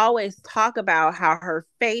will always talk about how her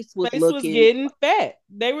face was getting fat.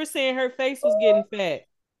 They were saying her face was getting fat.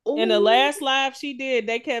 Ooh. In the last live she did,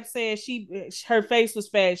 they kept saying her face was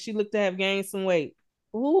fat. She looked to have gained some weight.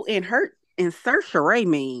 Ooh, and insert Sheree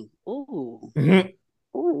mean. Ooh.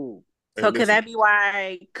 Ooh. So could that be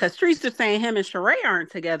why? Because streets are saying him and Sheree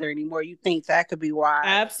aren't together anymore. You think that could be why?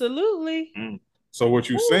 Absolutely. So what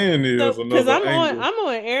you're saying is because I'm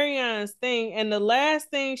on Ariane's thing, and the last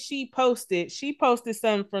thing she posted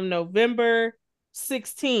something from November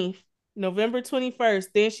 16th, November 21st.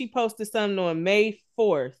 Then she posted something on May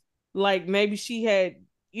 4th. Like maybe she had,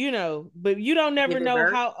 but you don't never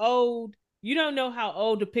know how old. You don't know how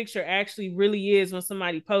old the picture actually really is when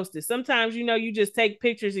somebody posts it. Sometimes, you just take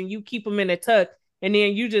pictures and you keep them in a tuck, and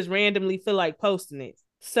then you just randomly feel like posting it.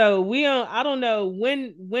 So I don't know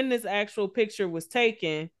when this actual picture was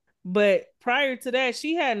taken, but prior to that,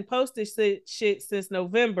 she hadn't posted shit since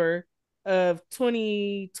November of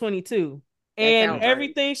 2022. And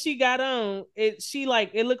everything she got on, it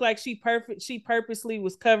looked like she purposely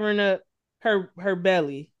was covering up her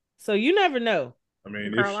belly. So you never know. I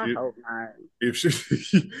mean, if she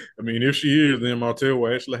is, then Martell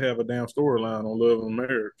will actually have a damn storyline on Love and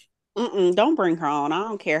Marriage. Don't bring her on. I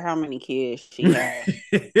don't care how many kids she has.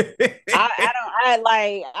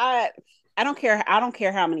 I don't care. I don't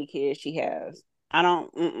care how many kids she has. I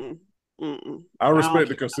don't. I respect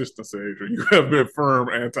the consistency, Adrian. You have been firm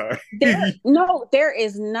anti. There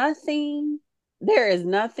is nothing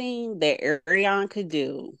that Ariane could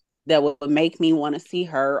do that would make me want to see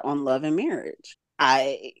her on Love and Marriage.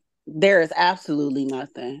 There is absolutely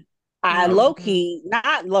nothing. High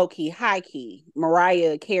key,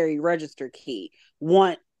 Mariah Carey registered key,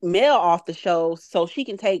 want Mel off the show so she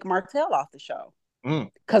can take Martell off the show.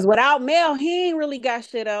 Because without Mel, he ain't really got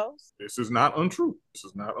shit else. This is not untrue.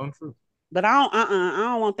 But I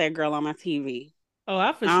don't want that girl on my TV. Oh,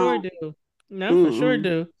 I for sure Oh, do. No, for sure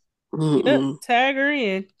do. Yep, tag her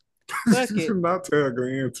in. Fuck it. Not tag her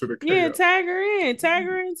into the Yeah, chaos. tag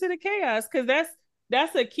her into the chaos, because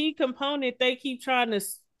that's a key component they keep trying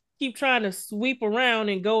to sweep around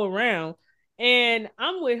and go around. And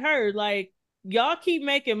I'm with her. Like, y'all keep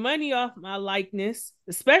making money off my likeness,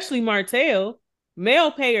 especially Martell.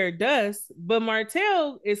 Male pay her dust, but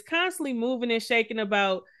Martell is constantly moving and shaking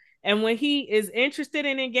about. And when he is interested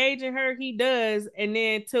in engaging her, he does. And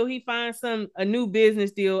then till he finds a new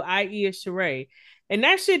business deal, i.e., a Sheree. And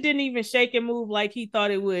that shit didn't even shake and move like he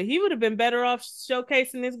thought it would. He would have been better off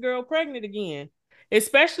showcasing this girl pregnant again,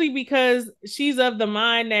 especially because she's of the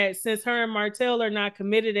mind that since her and Martell are not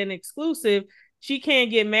committed and exclusive, she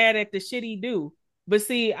can't get mad at the shit he do. But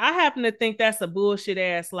see, I happen to think that's a bullshit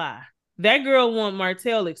ass lie. That girl want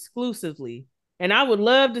Martell exclusively. And I would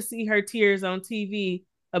love to see her tears on TV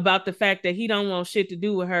about the fact that he don't want shit to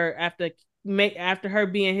do with her after her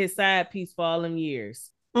being his side piece for all them years.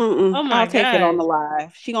 Oh my I'll take it on the God.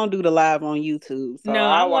 live. She gonna do the live on YouTube, so No,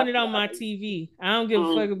 I I'll want watch it it on my on TV. I don't give a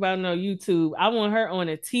YouTube. fuck about no YouTube. I want her on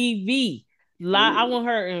a TV. I want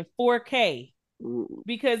her in 4K,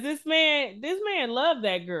 because this man loved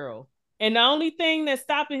that girl. And the only thing that's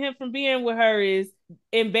stopping him from being with her is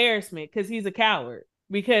embarrassment, because he's a coward.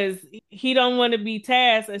 Because he don't want to be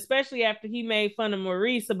tasked, especially after he made fun of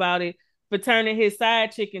Maurice about it for turning his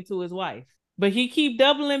side chick into his wife. But he keep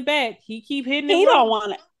doubling back. He keep hitting it He wrong. don't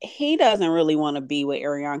want to. He doesn't really want to be with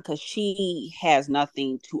Ariana because she has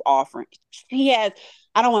nothing to offer. He has.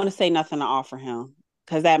 I don't want to say nothing to offer him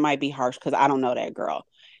because that might be harsh because I don't know that girl.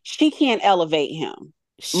 She can't elevate him.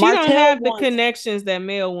 She Martell don't have the wants connections that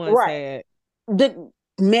Mel once right. had. The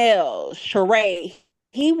Mel, Sheree,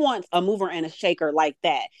 he wants a mover and a shaker like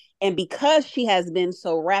that. And because she has been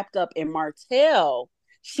so wrapped up in Martell,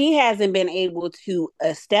 she hasn't been able to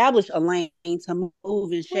establish a lane to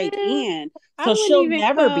move and shake in. So she'll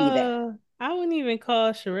never be that. I wouldn't even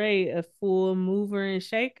call Sheree a full mover and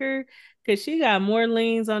shaker, because she got more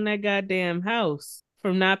liens on that goddamn house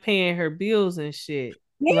from not paying her bills and shit.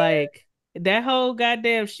 Yeah. Like, that whole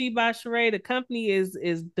goddamn She by Sheree, the company is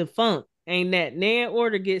defunct. Ain't that Nan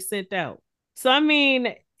order get sent out. So I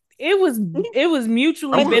mean, it was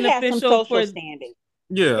mutually But he has some beneficial social for standing.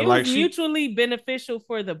 Yeah, it like was mutually beneficial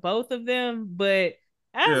for the both of them, but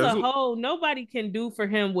as Yeah, a whole, nobody can do for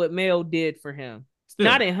him what Mel did for him. Yeah.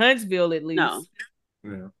 Not in Huntsville, at least. No.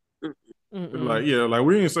 yeah. Mm-mm. Like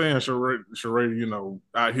we ain't saying Sheree, you know,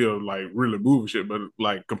 out here like really moving shit, but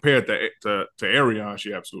like compared to Ariana,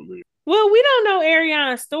 she absolutely is. Well, we don't know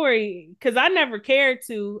Ariana's story because I never cared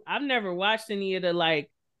to. I've never watched any of the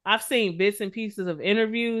I've seen bits and pieces of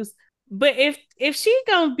interviews. But if she's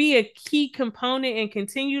gonna be a key component and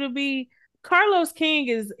continue to be, Carlos King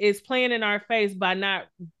is playing in our face by not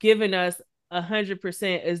giving us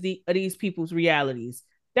 100% of these people's realities.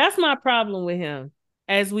 That's my problem with him.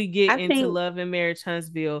 As we get into Love and Marriage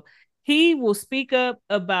Huntsville, he will speak up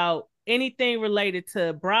about anything related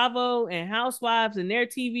to Bravo and Housewives and their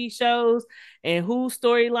TV shows and whose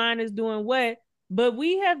storyline is doing what. But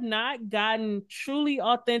we have not gotten truly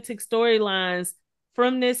authentic storylines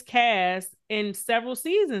from this cast in several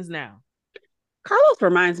seasons now. Carlos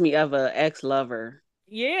reminds me of an ex-lover.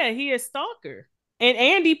 Yeah, he is stalker. And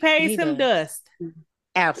Andy pays him dust.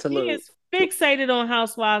 Absolutely. He is fixated on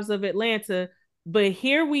Housewives of Atlanta. But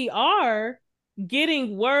here we are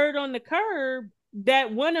getting word on the curb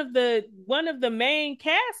that one of the main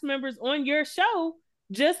cast members on your show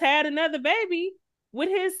just had another baby with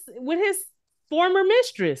his former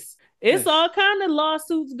mistress. It's all kind of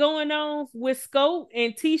lawsuits going on with Scope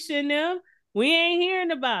and Tisha and them. We ain't hearing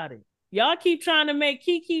about it. Y'all keep trying to make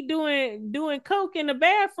Kiki doing coke in the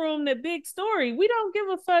bathroom the big story. We don't give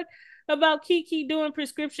a fuck about Kiki doing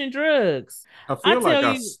prescription drugs. I feel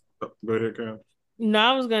like go ahead, Cam. No,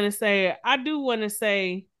 I was gonna say, I do want to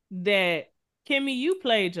say that Kimmy, you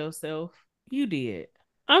played yourself. You did.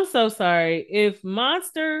 I'm so sorry. If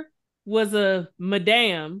Monster was a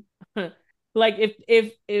madame, like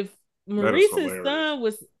if Maurice's son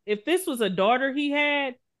was, if this was a daughter he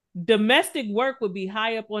had, domestic work would be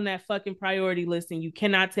high up on that fucking priority list, and you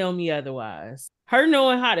cannot tell me otherwise. Her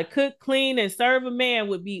knowing how to cook, clean, and serve a man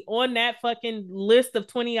would be on that fucking list of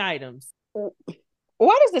 20 items.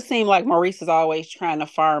 Why does it seem like Maurice is always trying to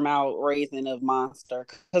farm out raising of Monster?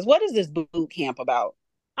 Because what is this boot camp about?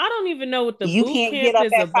 I don't even know what the boot camp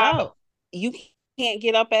is about. You can't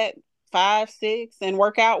get up at 5, 6 and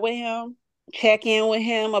work out with him, check in with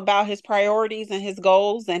him about his priorities and his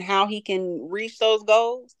goals and how he can reach those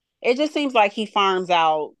goals. It just seems like he farms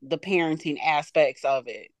out the parenting aspects of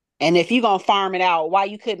it. And if you're going to farm it out, why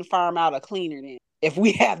you couldn't farm out a cleaner then? if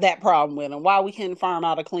we have that problem with them? Why we couldn't farm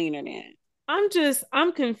out a cleaner then?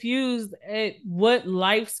 I'm confused at what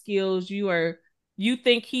life skills you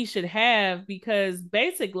think he should have, because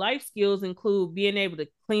basic life skills include being able to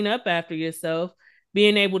clean up after yourself,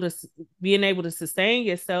 being able to sustain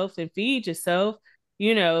yourself and feed yourself,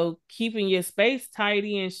 keeping your space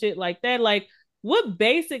tidy and shit like that. Like, what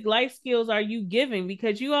basic life skills are you giving?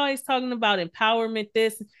 Because you always talking about empowerment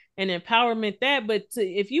this and empowerment that, but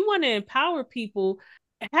if you want to empower people,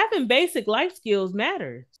 having basic life skills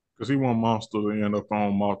matters. Because he want Monster to end up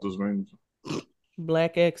on Martha's Vineyard.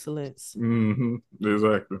 Black excellence. Mm-hmm.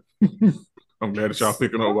 Exactly. I'm glad that y'all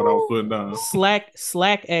picking up what I was putting down.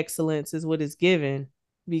 Slack excellence is what it's given,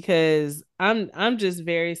 because I'm just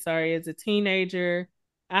very sorry. As a teenager,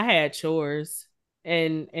 I had chores,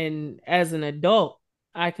 and as an adult,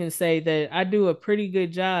 I can say that I do a pretty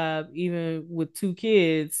good job, even with 2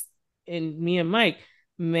 kids and me and Mike,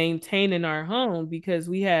 maintaining our home, because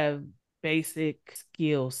we have basic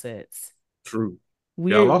skill sets. True.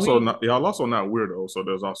 Y'all also not weirdos, so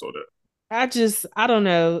there's also that. I don't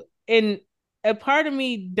know. And a part of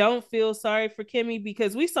me don't feel sorry for Kimmy,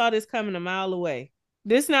 because we saw this coming a mile away.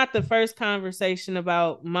 This is not the first conversation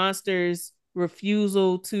about Monster's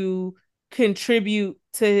refusal to contribute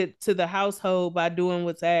to the household by doing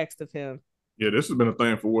what's asked of him. Yeah, this has been a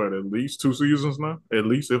thing for what, at least 2 seasons now? At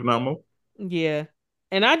least, if not more. Yeah.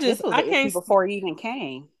 And I can't before he even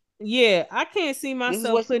came. Yeah, I can't see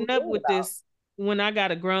myself putting up with this when I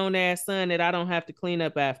got a grown ass son that I don't have to clean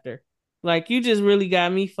up after. Like, you just really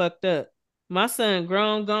got me fucked up. My son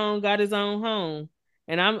grown, gone, got his own home,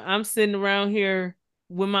 and I'm sitting around here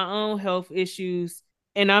with my own health issues,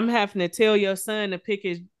 and I'm having to tell your son to pick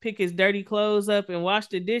his dirty clothes up and wash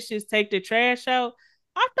the dishes, take the trash out.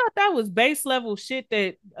 I thought that was base level shit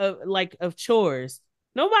that of chores.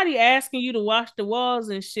 Nobody asking you to wash the walls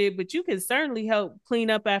and shit, but you can certainly help clean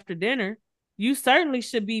up after dinner. You certainly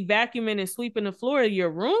should be vacuuming and sweeping the floor.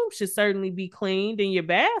 Your room should certainly be cleaned, in your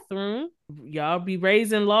bathroom. Y'all be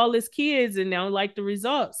raising lawless kids and don't like the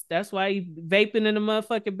results. That's why he vaping in the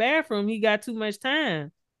motherfucking bathroom. He got too much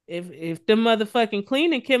time. If the motherfucking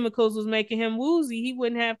cleaning chemicals was making him woozy, he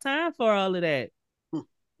wouldn't have time for all of that.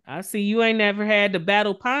 I see you ain't never had the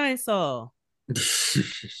battle pine saw.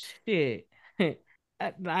 Shit.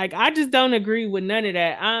 I just don't agree with none of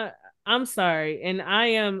that. I'm sorry, and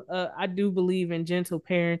I do believe in gentle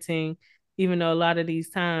parenting, even though a lot of these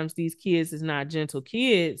times these kids is not gentle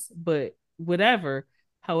kids, but whatever.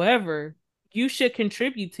 However, you should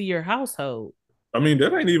contribute to your household. I mean,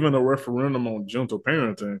 that ain't even a referendum on gentle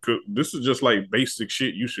parenting. Cause this is just like basic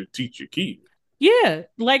shit you should teach your kid. Yeah,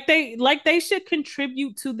 like they should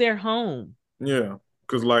contribute to their home. Yeah,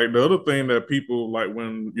 because like the other thing that people like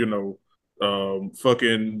when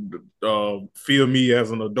feel me as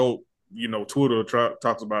an adult, Twitter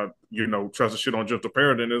talks about tries to shit on gentle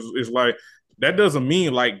parenting is like that doesn't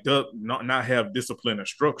mean like not have discipline and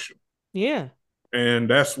structure. Yeah. And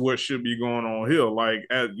that's what should be going on here. Like,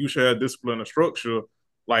 you should have discipline and structure,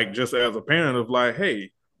 like just as a parent of like,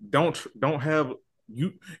 hey, don't have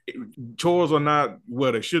chores are not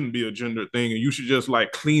they shouldn't be a gender thing, and you should just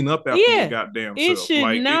like clean up after your goddamn self. It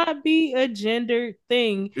should not be a gender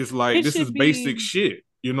thing. It's like this is basic shit.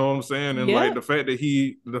 You know what I'm saying? And like the fact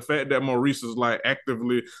that Maurice is like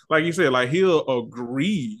actively, like you said, like he'll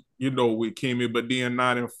agree, with Kimmy, but then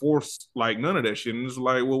not enforce like none of that shit. And it's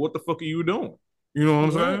like, well, what the fuck are you doing? You know what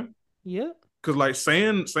I'm saying? Yeah. Cause like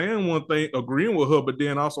saying one thing, agreeing with her, but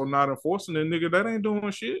then also not enforcing it, nigga, that ain't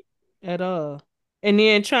doing shit at all. And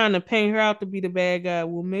then trying to paint her out to be the bad guy.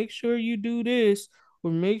 Well, make sure you do this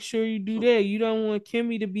or make sure you do that. You don't want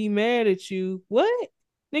Kimmy to be mad at you. What?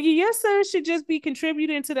 Nigga, your son should just be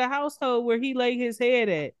contributing to the household where he lay his head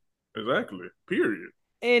at. Exactly. Period.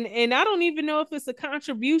 And I don't even know if it's a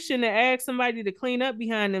contribution to ask somebody to clean up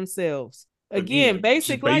behind themselves. Again,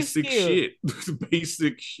 basic life skills.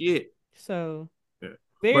 Basic shit. So yeah.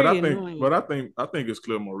 Annoying. But I think it's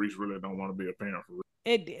clear Maurice really don't want to be a parent for real.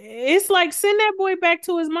 It's like send that boy back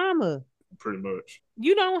to his mama. Pretty much.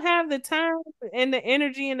 You don't have the time and the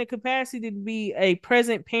energy and the capacity to be a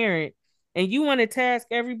present parent, and you want to task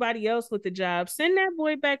everybody else with the job. Send that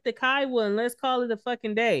boy back to Kiowa and let's call it a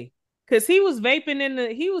fucking day. Cause he was vaping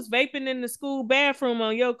in the school bathroom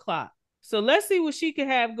on your clock. So let's see what she could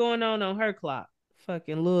have going on her clock.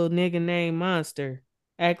 Fucking little nigga named Monster.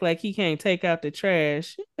 Act like he can't take out the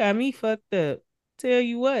trash. Got me fucked up. Tell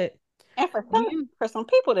you what. And for some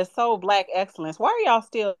people that's so black excellence, why are y'all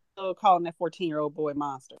still calling that 14-year-old boy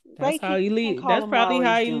Monster? That's how you lead. That's probably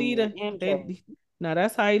how you lead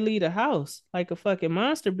that's how you lead a house. Like a fucking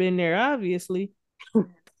monster been there, obviously.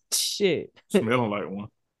 Shit. Smelling like one.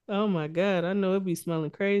 Oh my God. I know it'd be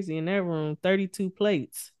smelling crazy in that room. 32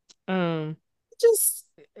 plates. Just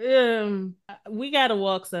we gotta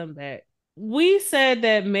walk something back. We said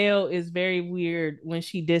that Mel is very weird when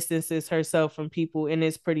she distances herself from people and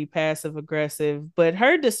is pretty passive aggressive, but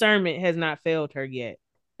her discernment has not failed her yet.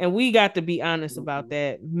 And we got to be honest about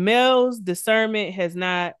that. Mel's discernment has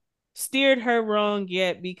not steered her wrong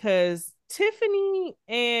yet because Tiffany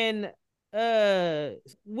and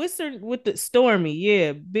Wizard with the Stormy,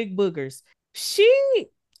 yeah, big boogers. She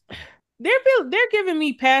they're giving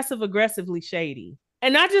me passive aggressively shady.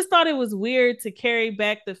 And I just thought it was weird to carry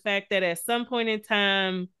back the fact that at some point in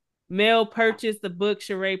time, Mel purchased the book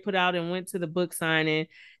Sheree put out and went to the book signing.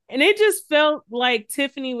 And it just felt like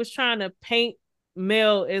Tiffany was trying to paint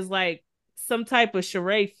Mel as like some type of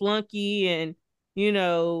Sheree flunky and, you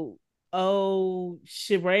know, oh,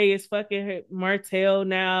 Sheree is fucking her, Martell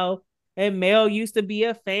now. And Mel used to be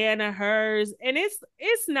a fan of hers. And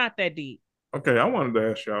it's not that deep. Okay, I wanted to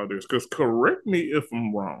ask y'all this because correct me if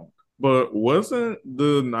I'm wrong, but wasn't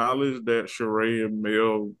the knowledge that Sheree and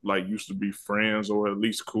Mel like used to be friends or at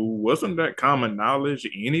least cool? Wasn't that common knowledge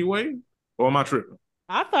anyway? Or am I tripping?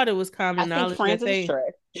 I thought it was common I think knowledge friends that is they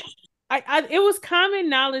trash. it was common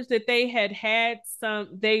knowledge that they had some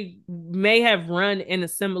they may have run in a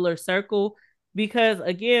similar circle because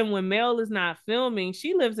again when Mel is not filming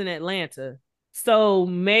she lives in Atlanta, so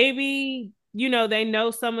maybe you know they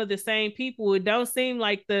know some of the same people. It don't seem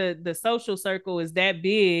like the social circle is that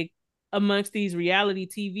big amongst these reality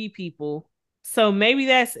TV people, so maybe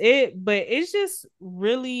that's it, but it's just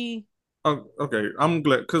really Oh, okay, I'm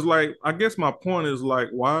glad because like I guess my point is like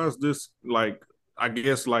why is this like I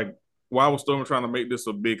guess like why was Stormy trying to make this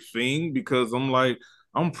a big thing? Because I'm like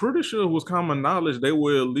I'm pretty sure it was common knowledge they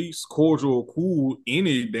were at least cordial or cool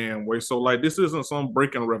any damn way. So like this isn't some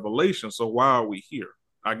breaking revelation. So why are we here?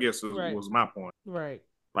 I guess right, was my point. right,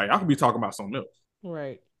 Like I could be talking about something else.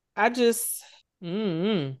 right. I just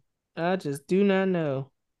mm-mm. I just do not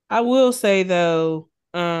know. I will say though,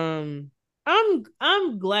 I'm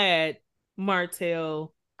glad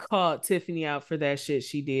Martell called Tiffany out for that shit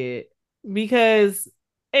she did because,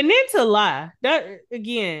 and then to lie that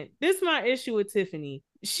again, this is my issue with Tiffany.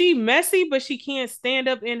 She messy, but she can't stand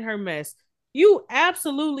up in her mess. You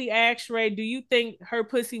absolutely asked Ray, do you think her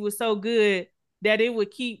pussy was so good that it would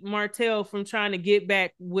keep Martell from trying to get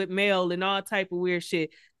back with Mel and all type of weird shit?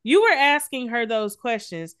 You were asking her those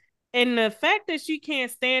questions. And the fact that she can't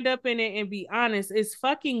stand up in it and be honest is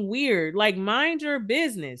fucking weird. Like, mind your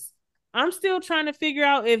business. I'm still trying to figure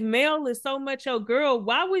out if Mel is so much your girl.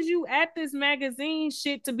 Why was you at this magazine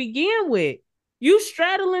shit to begin with? You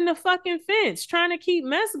straddling the fucking fence trying to keep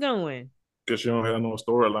mess going. Because you don't have no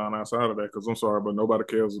storyline outside of that. Because I'm sorry, but nobody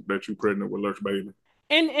cares that you pregnant with Lurch Baby.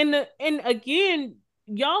 And again,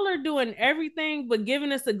 y'all are doing everything but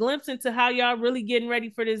giving us a glimpse into how y'all really getting ready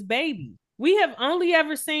for this baby. We have only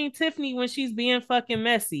ever seen Tiffany when she's being fucking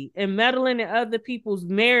messy and meddling in other people's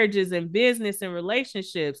marriages and business and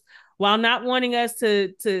relationships while not wanting us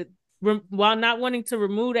while not wanting to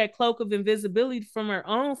remove that cloak of invisibility from her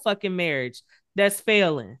own fucking marriage that's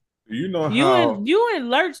failing. You know how You and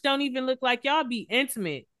Lurch don't even look like y'all be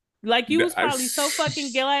intimate. Like you was probably so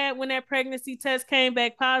fucking glad when that pregnancy test came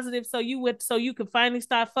back positive, so you could finally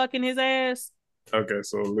stop fucking his ass. Okay,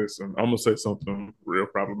 so listen, I'm gonna say something real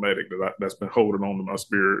problematic that's been holding on to my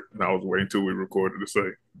spirit, and I was waiting till we recorded to say.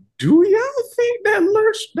 Do y'all think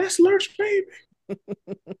that's Lurch Baby?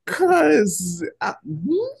 Cause I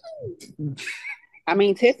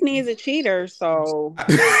mean, Tiffany is a cheater, so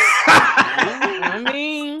I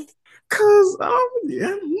mean, cause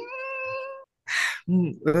yeah.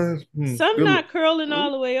 Some not curling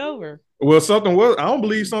all the way over. Well, something was. I don't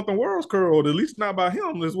believe something was curled. At least not by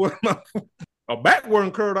him. Is what a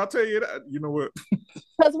backward curl. I'll tell you that. You know what?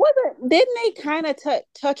 Because didn't they kind of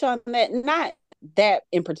touch on that? Not that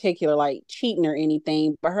in particular, like cheating or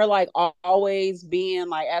anything, but her like always being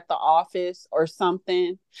like at the office or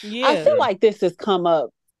something. Yeah, I feel like this has come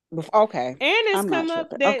up. Okay, and it's come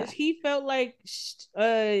up that okay. he felt like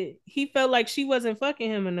she wasn't fucking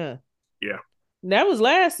him enough. Yeah, that was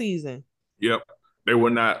last season. Yep, they were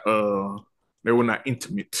not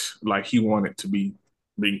intimate like he wanted to be.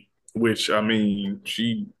 Which I mean,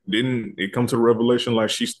 she didn't. It come to the revelation like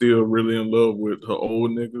she's still really in love with her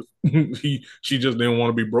old niggas. She just didn't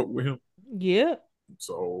want to be broke with him. Yeah.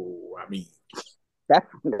 So I mean,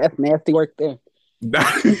 that's nasty work there.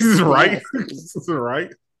 That is right. That's right.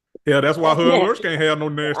 Yeah, that's why her and Lurch can't have no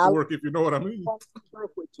nasty work, if you know what I mean.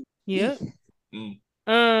 Yeah.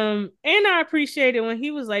 And I appreciate it when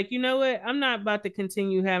he was like, you know what? I'm not about to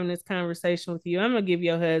continue having this conversation with you. I'm gonna give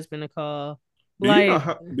your husband a call.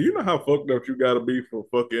 Like, Do you know how fucked up you got to be for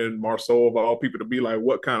fucking Marceau of all people to be like,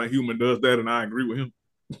 what kind of human does that? And I agree with him.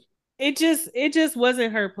 it just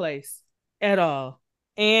wasn't her place at all.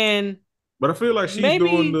 And But I feel like she's doing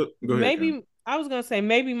maybe the. Go ahead, Ken. maybe I was gonna say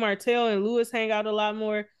maybe Martell and Lewis hang out a lot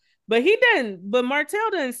more, but he doesn't. But Martell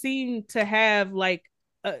doesn't seem to have like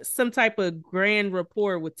some type of grand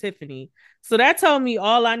rapport with Tiffany. So that told me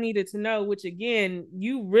all I needed to know. Which again,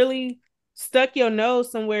 you really stuck your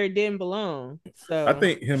nose somewhere it didn't belong. I So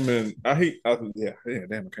think him and damn,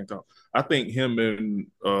 I can't talk. I think him and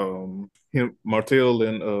him Martell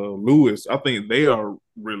and Lewis, I think they are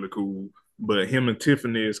really cool. But him and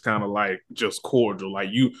Tiffany is kind of like just cordial. Like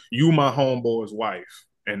you my homeboy's wife,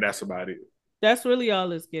 and that's about it. that's really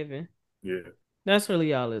all it's given. Yeah. That's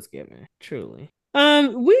really all it's given, truly.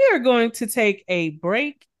 We are going to take a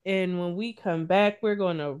break, and when we come back, we're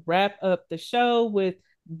going to wrap up the show with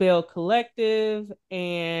Bell Collective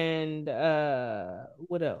and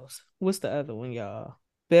what else? What's the other one, y'all?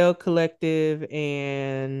 Bell Collective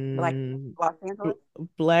and Los Angeles.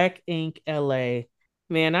 Black Ink LA.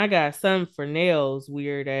 Man, I got something for nails,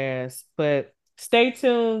 weird ass. But stay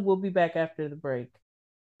tuned. We'll be back after the break.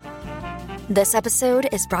 This episode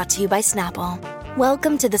is brought to you by Snapple.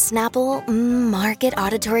 Welcome to the Snapple Market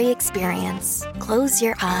Auditory Experience. Close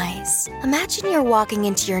your eyes. Imagine you're walking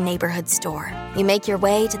into your neighborhood store. You make your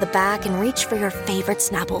way to the back and reach for your favorite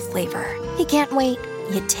Snapple flavor. You can't wait.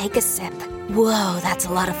 You take a sip. Whoa, that's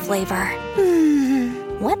a lot of flavor.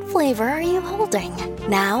 What flavor are you holding?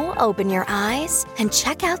 Now open your eyes and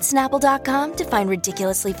check out Snapple.com to find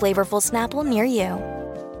ridiculously flavorful Snapple near you.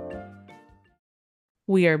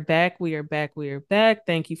 We are back.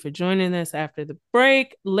 Thank you for joining us after the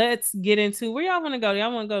break. Let's get into where y'all want to go.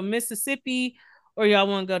 Y'all want to go Mississippi or y'all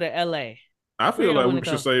want to go to LA? I feel like we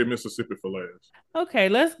should say Mississippi for last. Okay,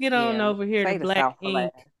 let's get on over here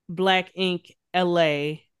to Black Ink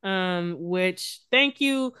LA. Which thank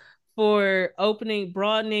you for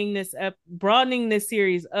broadening this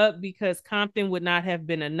series up, because Compton would not have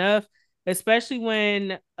been enough, especially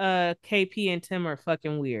when KP and Tim are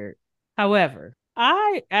fucking weird. However,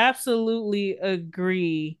 I absolutely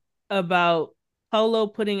agree about Polo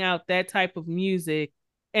putting out that type of music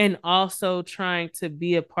and also trying to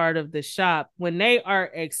be a part of the shop when they are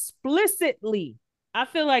explicitly. I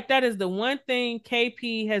feel like that is the one thing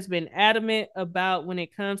KP has been adamant about when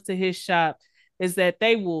it comes to his shop, is that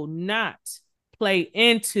they will not play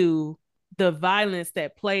into the violence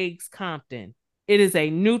that plagues Compton. It is a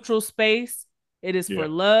neutral space. It is for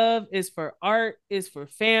love. It's for art. It's for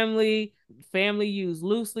family. Family used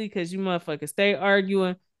loosely because you motherfuckers stay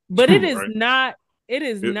arguing. But it is Right. not. It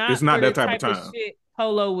is not. It's not that type of time. Shit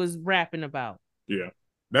Polo was rapping about. Yeah,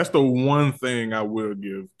 that's the one thing I will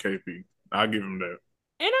give KP. I'll give him that.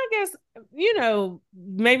 And I guess,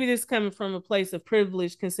 maybe this coming from a place of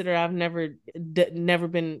privilege, consider I've never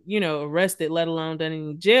been, arrested, let alone done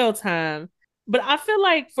any jail time. But I feel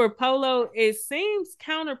like for Polo, it seems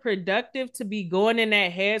counterproductive to be going in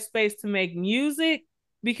that headspace to make music,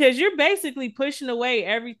 because you're basically pushing away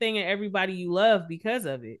everything and everybody you love because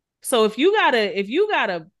of it. So if you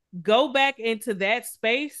gotta go back into that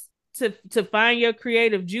space to find your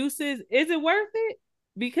creative juices, is it worth it?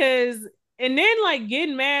 Because, and then like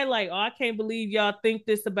getting mad, like, oh, I can't believe y'all think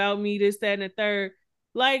this about me, this, that, and the third.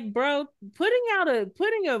 Like, bro,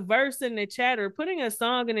 putting a verse in the chat or putting a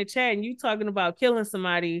song in the chat and you talking about killing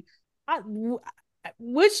somebody,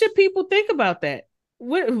 what should people think about that?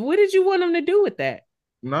 What did you want them to do with that?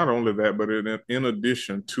 Not only that, but in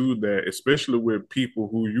addition to that, especially with people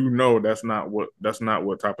who that's not what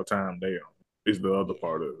type of time they on, is the other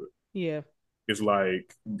part of it. Yeah. It's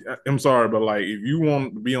like, I'm sorry, but like, if you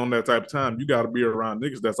want to be on that type of time, you got to be around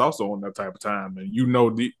niggas that's also on that type of time, and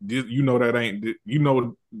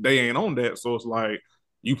they ain't on that. So it's like,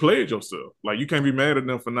 you played yourself. Like, you can't be mad at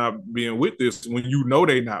them for not being with this when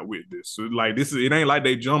they not with this. So like, it ain't like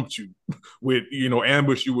they jumped you with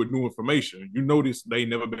ambush you with new information. This, they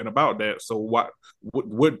never been about that. So what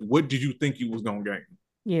did you think you was gonna gain?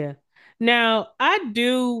 Yeah. Now I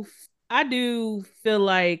do feel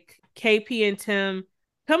like KP and Tim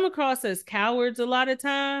come across as cowards a lot of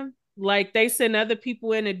time. Like, they send other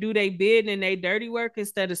people in to do their bid and they dirty work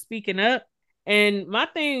instead of speaking up. And my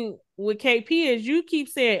thing with KP is, you keep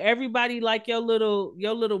saying everybody like your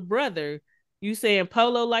little brother. You saying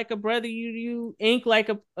Polo like a brother, you Ink like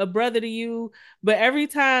a brother to you. But every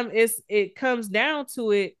time it comes down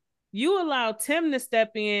to it, you allow Tim to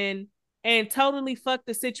step in and totally fuck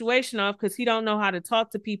the situation off because he don't know how to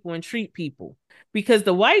talk to people and treat people. Because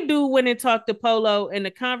the white dude went and talked to Polo and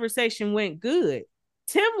the conversation went good.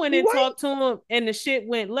 Tim went and talked to him and the shit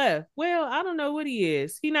went left. Well, I don't know what he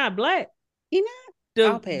is. He not black. He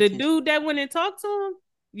not. I'll pay The attention. dude that went and talked to him,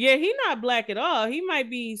 yeah, he not black at all. He might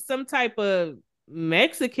be some type of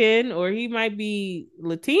Mexican or he might be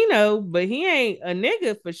Latino, but he ain't a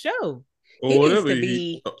nigga for sure. Or He needs whatever. to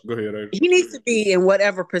be. Go ahead, Aiden. He needs to be in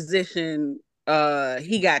whatever position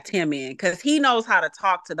he got Tim in, because he knows how to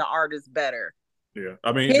talk to the artist better. Yeah,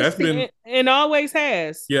 I mean that's been and always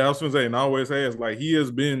has. Yeah, I was gonna say, and always has. Like he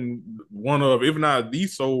has been one of, if not the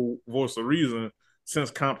sole voice of reason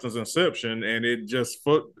since Compton's inception, and it just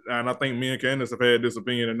fucked. And I think me and Candace have had this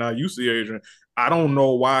opinion, and now you see Adrian. I don't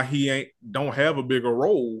know why he don't have a bigger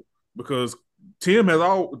role, because Tim has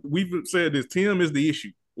we've said this. Tim is the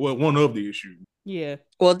issue. Well, one of the issues. Yeah.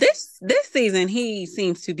 Well, this season he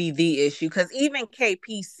seems to be the issue, because even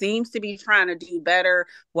KP seems to be trying to do better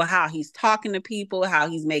with how he's talking to people, how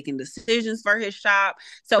he's making decisions for his shop.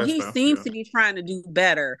 So That's he fair, seems to be trying to do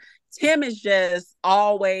better. Tim is just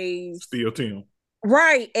always still Tim.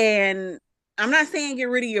 Right. And I'm not saying get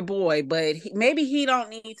rid of your boy, but maybe he don't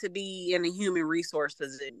need to be in a human resource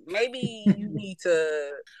position. Maybe you need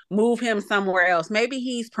to move him somewhere else. Maybe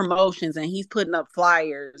he's promotions and he's putting up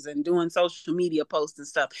flyers and doing social media posts and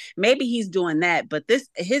stuff. Maybe he's doing that, but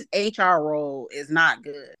his HR role is not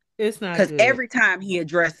good. It's not, because every time he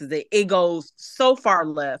addresses it, it goes so far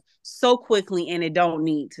left so quickly, and it don't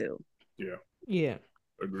need to. Yeah.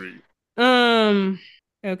 Agreed.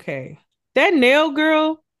 Okay. That nail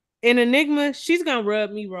girl in Enigma, she's gonna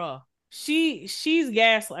rub me raw. She's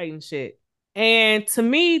gaslighting shit. And to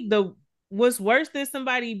me, what's worse than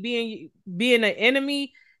somebody being an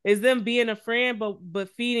enemy is them being a friend, but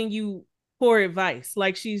feeding you poor advice,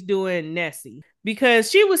 like she's doing Nessie. Because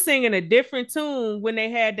she was singing a different tune when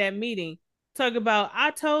they had that meeting. Talk about,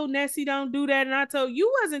 I told Nessie don't do that, and I told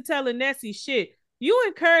you wasn't telling Nessie shit. You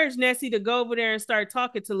encouraged Nessie to go over there and start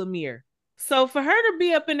talking to Lemire. So for her to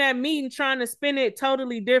be up in that meeting trying to spin it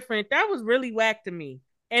totally different, that was really whack to me.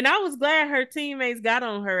 And I was glad her teammates got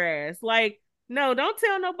on her ass. Like, no, don't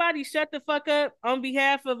tell nobody shut the fuck up on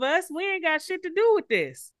behalf of us. We ain't got shit to do with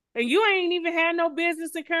this. And you ain't even had no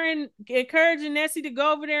business encouraging Nessie to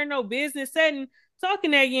go over there in no business setting,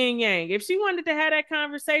 talking that yin yang. If she wanted to have that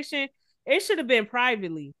conversation, it should have been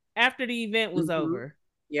privately after the event was over.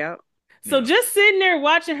 Yep. So just sitting there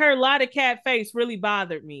watching her lie to cat face really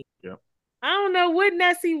bothered me. Yep. I don't know what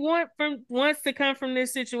Nessie wants to come from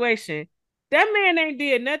this situation. That man ain't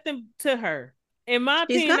did nothing to her. In my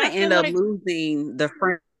opinion, he's gonna end up losing the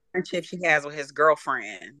friendship she has with his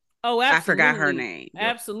girlfriend. Oh, absolutely. I forgot her name.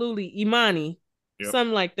 Absolutely. Imani. Yep.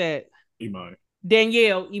 Something like that. Imani.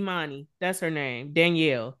 Danielle Imani. That's her name.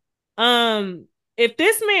 Danielle. If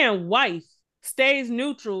this man's wife stays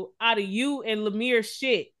neutral out of you and Lemire's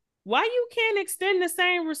shit, why you can't extend the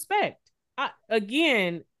same respect?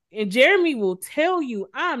 And Jeremy will tell you,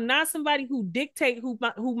 I'm not somebody who dictate who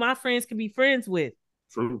my friends can be friends with.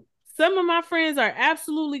 True. Some of my friends are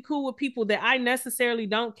absolutely cool with people that I necessarily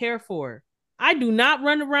don't care for. I do not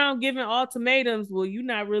run around giving ultimatums. Well, you're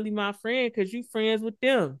not really my friend because you friends with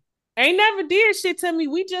them. Ain't never did shit to me.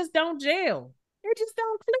 We just don't gel. It just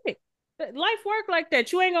don't click. Life work like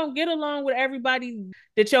that. You ain't gonna get along with everybody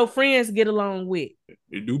that your friends get along with.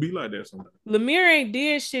 It do be like that sometimes. Lemire ain't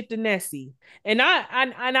did shit to Nessie. And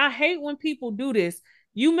I hate when people do this.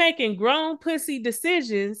 You making grown pussy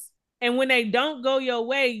decisions, and when they don't go your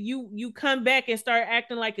way, you come back and start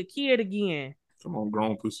acting like a kid again. Come on,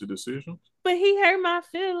 grown pussy decisions. But he hurt my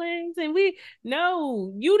feelings, and you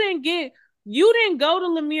didn't go to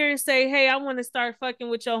Lemire and say, hey, I want to start fucking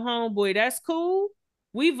with your homeboy. That's cool.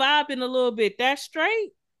 We vibing a little bit. That's straight.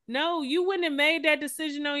 No, you wouldn't have made that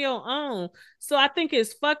decision on your own. So I think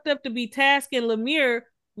it's fucked up to be tasking Lemire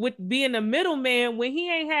with being a middleman when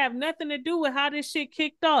he ain't have nothing to do with how this shit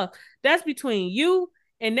kicked off. That's between you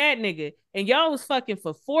and that nigga. And y'all was fucking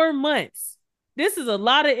for 4 months. This is a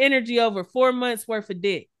lot of energy over 4 months worth of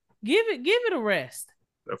dick. Give it a rest.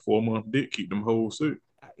 That 4-month dick keep them hoes sick.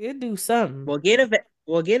 It do something. We'll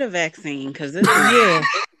get a vaccine, because this is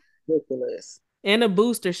ridiculous. And a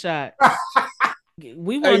booster shot.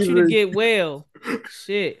 We want you to get well.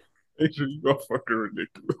 Shit. You are fucking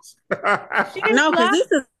ridiculous. No, because this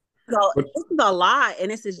is a lot, and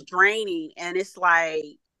this is draining, and it's like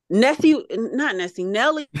Nelly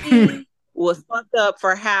was fucked up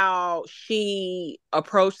for how she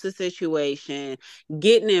approached the situation,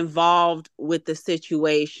 getting involved with the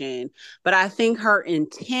situation. But I think her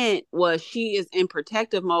intent was she is in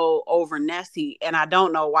protective mode over Nessie, and I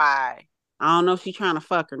don't know why. I don't know if she's trying to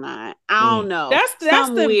fuck or not. I don't know. That's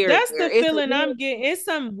the feeling I'm getting. It's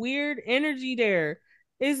some weird energy there.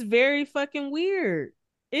 It's very fucking weird.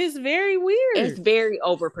 It's very weird. It's very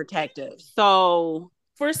overprotective. So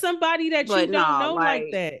for somebody that you don't know like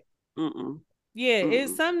that. Yeah,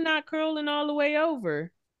 it's something not curling all the way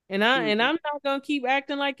over. And I'm not gonna keep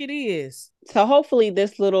acting like it is. So hopefully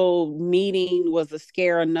this little meeting was a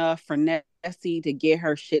scare enough for Nessie to get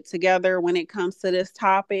her shit together when it comes to this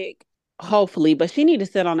topic. Hopefully, but she need to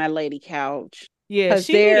sit on that lady couch. Yeah,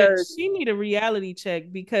 she need a reality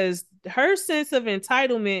check, because her sense of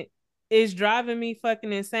entitlement is driving me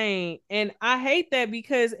fucking insane. And I hate that,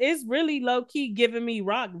 because it's really low key giving me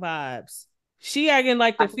Rock vibes. She acting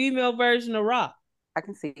like the female version of Rock. I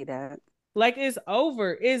can see that. Like, it's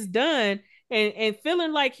over, it's done, and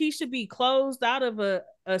feeling like he should be closed out of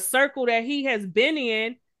a circle that he has been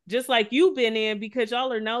in, just like you've been in, because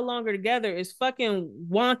y'all are no longer together, is fucking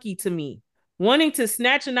wonky to me. Wanting to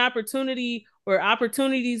snatch an opportunity or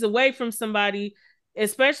opportunities away from somebody,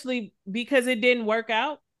 especially because it didn't work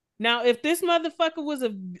out. Now, if this motherfucker was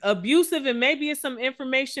abusive and maybe it's some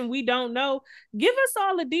information we don't know, give us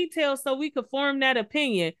all the details so we could form that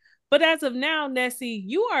opinion. But as of now, Nessie,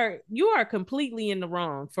 you are completely in the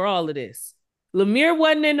wrong for all of this. Lemire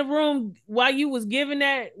wasn't in the room while you was giving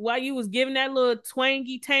that little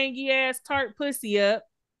twangy, tangy ass tart pussy up.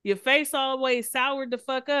 Your face always soured the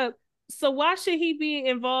fuck up. So why should he be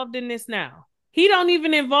involved in this now? He don't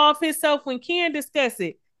even involve himself when Ken discuss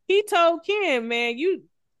it. He told Ken, man, you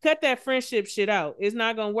cut that friendship shit out. It's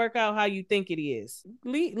not gonna work out how you think it is.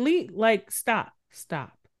 Stop.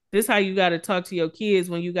 This is how you got to talk to your kids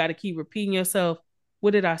when you got to keep repeating yourself.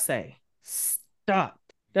 What did I say? Stop.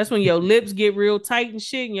 That's when your lips get real tight and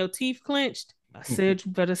shit and your teeth clenched. I said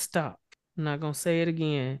you better stop. I'm not going to say it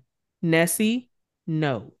again. Nessie,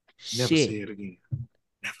 no. Never shit. say it again.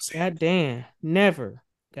 Never say God it. damn. Never.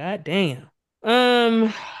 God damn.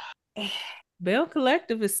 Bell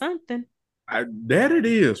Collective is something. That it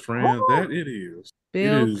is, friend. That it is.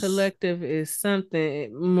 Bell Collective is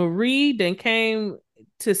something. Marie then came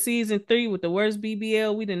to season 3 with the worst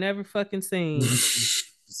BBL we'd have never fucking seen.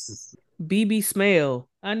 BB smell.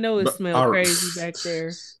 I know it smells crazy back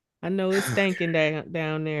there. I know it's stinking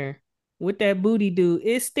down there. What that booty do?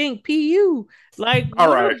 It stink PU. Like,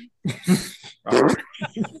 all right. All right.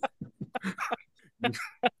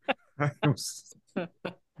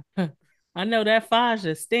 I know that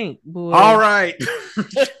Faja stink, boy. All right.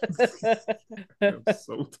 I'm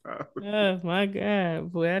so tired. Oh my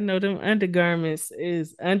God, boy. I know them undergarments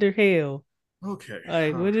is under hell. Okay.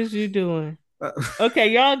 Like, what is you doing?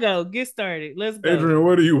 Okay, y'all go. Get started. Let's go. Adrian,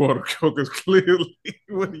 where do you want to go? Because clearly,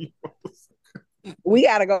 what do you want to say? We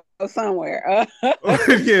got to go somewhere.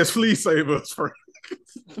 Yes, please save us first.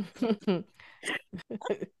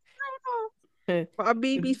 My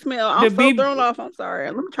BB smell. I'm so thrown off. I'm sorry.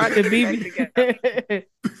 Let me try to get it back together.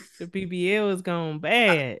 The BBL is gone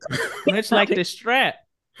bad, much like the strap.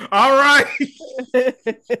 All right.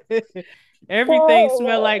 Everything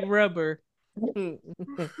smell like rubber.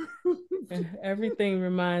 Everything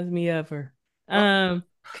reminds me of her. Come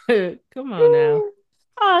on now.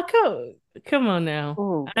 Oh, come on now.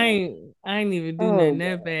 Oh, I ain't even do nothing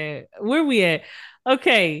that bad. Where we at?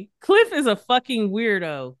 Okay, Cliff is a fucking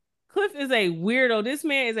weirdo. Cliff is a weirdo. This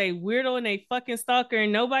man is a weirdo and a fucking stalker,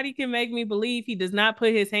 and nobody can make me believe he does not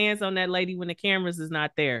put his hands on that lady when the cameras is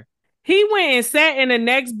not there. He went and sat in the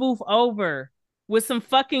next booth over with some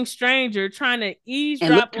fucking stranger trying to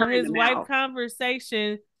eavesdrop on his wife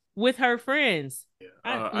conversation with her friends.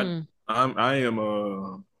 I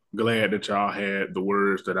am glad that y'all had the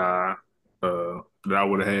words that I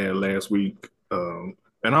would have had last week. And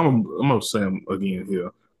I'm gonna say them again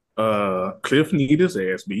here. Cliff need his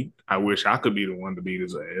ass beat. I wish I could be the one to beat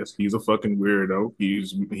his ass. He's a fucking weirdo.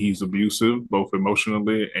 He's abusive, both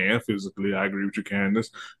emotionally and physically. I agree with you,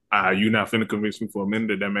 Candace. You're not finna convince me for a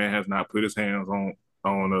minute that man has not put his hands on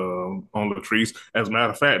Latrice. As a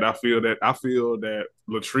matter of fact, I feel that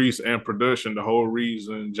Latrice and production, the whole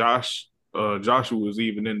reason Joshua is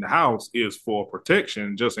even in the house is for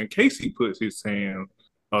protection, just in case he puts his hand.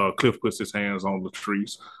 Cliff puts his hands on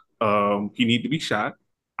Latrice. He need to be shot.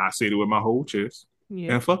 I said it with my whole chest.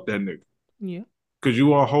 Yeah. And fuck that nigga. Yeah. Because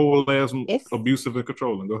you are whole ass abusive and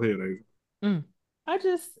controlling. Go ahead, Adrian. I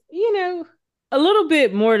just, a little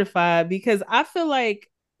bit mortified because I feel like,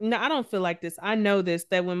 no, I don't feel like this. I know this,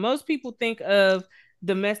 that when most people think of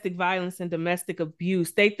domestic violence and domestic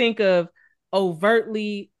abuse, they think of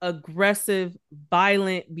overtly aggressive,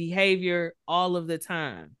 violent behavior all of the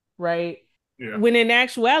time, right? Yeah. When in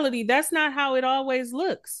actuality, that's not how it always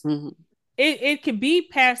looks. Mm-hmm. It can be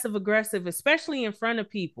passive aggressive, especially in front of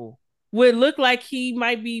people. What look like he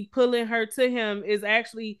might be pulling her to him is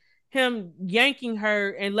actually him yanking her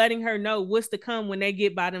and letting her know what's to come when they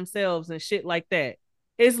get by themselves and shit like that.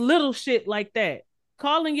 It's little shit like that.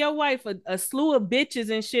 Calling your wife a slew of bitches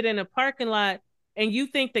and shit in a parking lot and you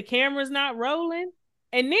think the camera's not rolling?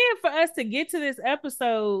 And then for us to get to this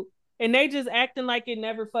episode and they just acting like it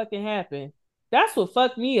never fucking happened. That's what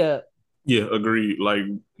fucked me up. Yeah, agreed.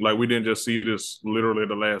 Like we didn't just see this literally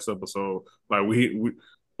the last episode. Like we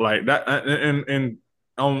like that, and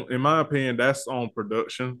on in my opinion, that's on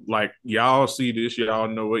production. Like y'all see this, y'all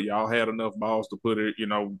know it, y'all had enough balls to put it,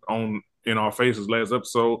 on in our faces last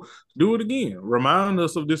episode. Do it again. Remind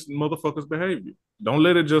us of this motherfucker's behavior. Don't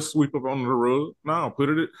let it just sweep up under the rug. No,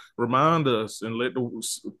 remind us and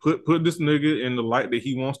put this nigga in the light that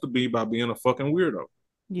he wants to be by being a fucking weirdo.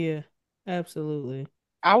 Yeah, absolutely.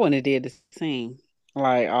 I wouldn't have did the same.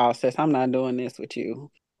 Like, oh, sis, I'm not doing this with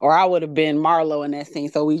you. Or I would have been Marlo in that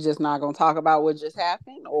scene. So we just not gonna talk about what just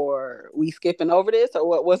happened, or we skipping over this,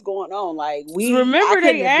 or what's going on? Like remember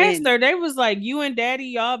they asked her. They was like, "You and Daddy,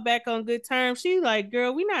 y'all back on good terms?" She like,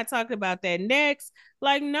 "Girl, we not talking about that next."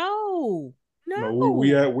 Like, no.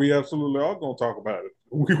 We absolutely are gonna talk about it.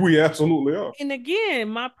 We absolutely are. And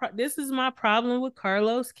again, this is my problem with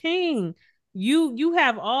Carlos King. You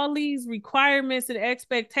have all these requirements and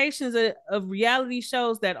expectations of reality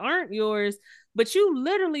shows that aren't yours, but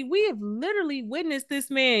we have literally witnessed this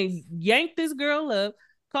man yank this girl up,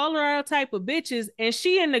 call her all type of bitches, and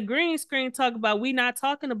she in the green screen talk about we not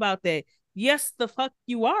talking about that. Yes, the fuck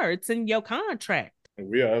you are. It's in your contract.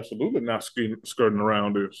 We are absolutely not skirting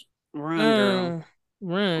around this. Run, girl.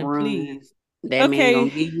 Run, please. That man gonna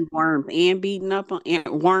give you worms and beating up on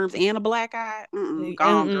worms and a black eye.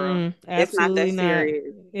 Gone, girl. It's not that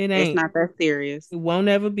serious. It ain't. It's not that serious. It won't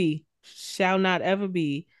ever be. Shall not ever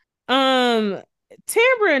be. Tambra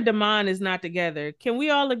and Damon is not together. Can we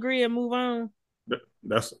all agree and move on?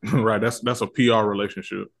 That's right. That's a PR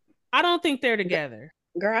relationship. I don't think they're together.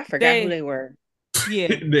 Girl, I forgot who they were. Yeah.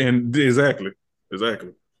 Exactly.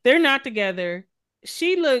 They're not together.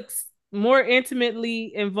 She looks more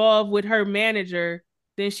intimately involved with her manager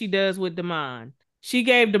than she does with Damon. She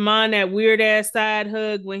gave Damon that weird ass side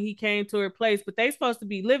hug when he came to her place, but they supposed to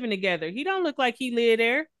be living together. He don't look like he live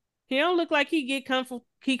there. He don't look like he get comfortable.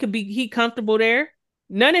 He comfortable there.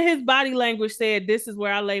 None of his body language said this is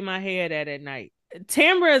where I lay my head at night.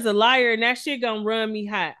 Tambra is a liar, and that shit gonna run me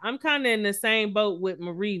hot. I'm kind of in the same boat with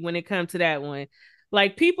Marie when it comes to that one.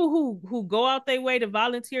 Like people who go out their way to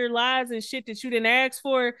volunteer lives and shit that you didn't ask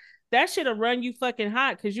for, that shit'll run you fucking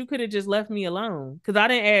hot because you could have just left me alone because I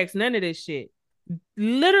didn't ask none of this shit.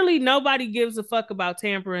 Literally nobody gives a fuck about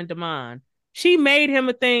Tambra and Damon. She made him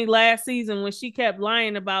a thing last season when she kept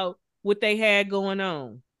lying about what they had going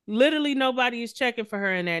on. Literally nobody is checking for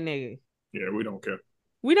her and that nigga. Yeah, we don't care.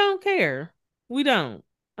 We don't care. We don't.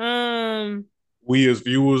 We as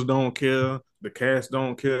viewers don't care. The cast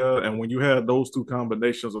don't care. And when you have those two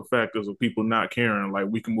combinations of factors of people not caring, like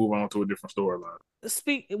we can move on to a different storyline.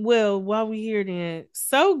 While we here then,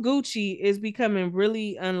 So Gucci is becoming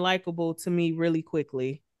really unlikable to me really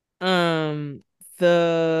quickly. The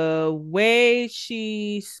way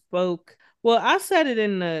she spoke, well, I said it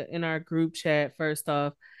in our group chat first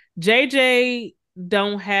off. JJ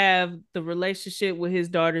don't have the relationship with his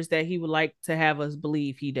daughters that he would like to have us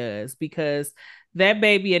believe he does, because that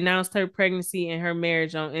baby announced her pregnancy and her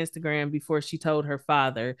marriage on Instagram before she told her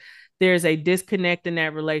father. There's a disconnect in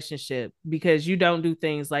that relationship because you don't do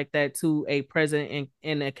things like that to a present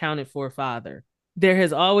and accounted for father. There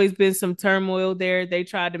has always been some turmoil there. They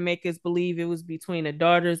tried to make us believe it was between the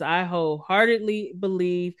daughters. I wholeheartedly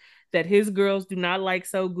believe that his girls do not like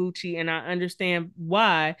So Gucci, and I understand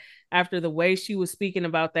why after the way she was speaking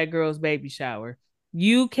about that girl's baby shower.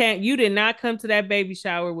 You did not come to that baby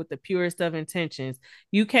shower with the purest of intentions.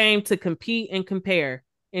 You came to compete and compare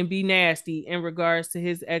and be nasty in regards to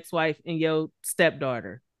his ex-wife and your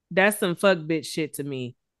stepdaughter. That's some fuck bitch shit to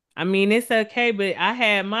me. I mean, it's okay, but I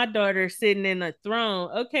had my daughter sitting in a throne.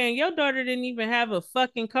 Okay, and your daughter didn't even have a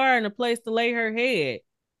fucking car and a place to lay her head.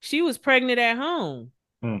 She was pregnant at home.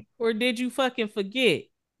 Or did you fucking forget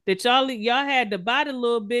that y'all had to buy the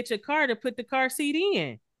little bitch a car to put the car seat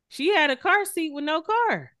in? She had a car seat with no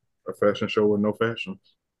car. A fashion show with no fashion.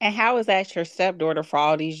 And how is that your stepdaughter for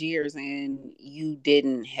all these years and you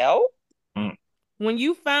didn't help? When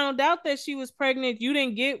you found out that she was pregnant, you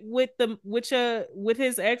didn't get with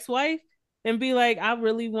his ex-wife and be like, I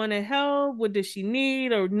really want to help. What does she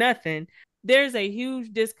need or nothing? There's a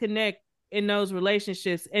huge disconnect in those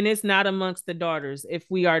relationships, and it's not amongst the daughters, if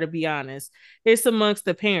we are to be honest. It's amongst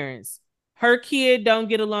the parents. Her kid don't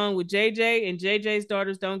get along with JJ, and JJ's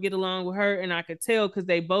daughters don't get along with her, and I could tell because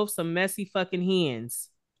they both some messy fucking hens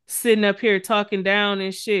sitting up here talking down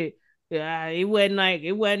and shit. It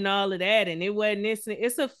wasn't all of that, and it wasn't this.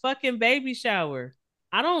 It's a fucking baby shower.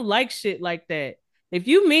 I don't like shit like that. If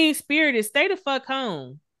you mean spirited, stay the fuck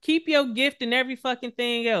home. Keep your gift and every fucking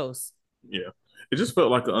thing else. Yeah. It just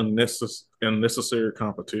felt like an unnecessary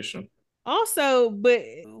competition. Also, but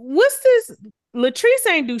what's this? Latrice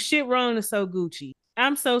ain't do shit wrong to So Gucci.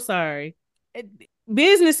 I'm so sorry.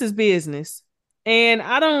 Business is business. And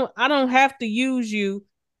I don't have to use you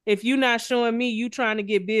if you're not showing me you trying to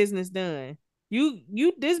get business done. You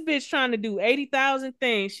this bitch trying to do 80,000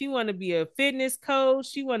 things. She want to be a fitness coach,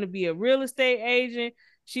 she want to be a real estate agent,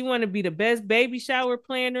 she want to be the best baby shower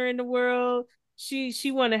planner in the world. She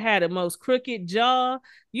want to have the most crooked jaw.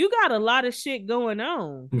 You got a lot of shit going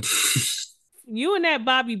on. You and that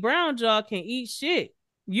Bobby Brown jaw can eat shit.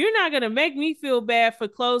 You're not gonna make me feel bad for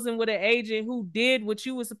closing with an agent who did what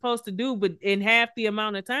you were supposed to do, but in half the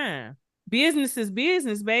amount of time. Business is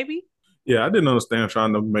business, baby. Yeah, I didn't understand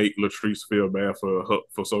trying to make Latrice feel bad for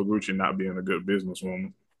So Gucci not being a good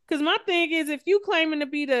businesswoman. Because my thing is, if you claiming to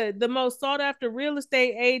be the most sought after real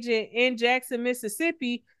estate agent in Jackson,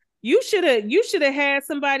 Mississippi, you should have had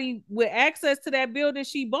somebody with access to that building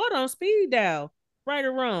she bought on speed dial, right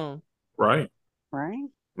or wrong. Right. Right.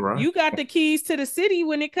 Right. You got the keys to the city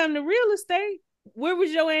when it come to real estate. Where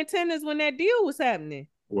was your antennas when that deal was happening?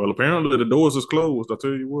 Well, apparently the doors is closed. I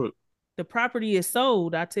tell you what. The property is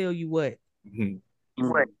sold. I tell you what. Mm-hmm.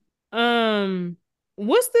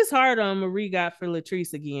 What's this hard on Marie got for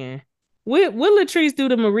Latrice again? What Latrice do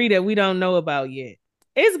to Marie that we don't know about yet?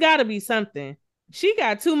 It's got to be something. She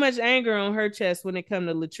got too much anger on her chest when it comes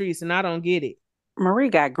to Latrice, and I don't get it. Marie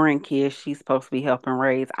got grandkids she's supposed to be helping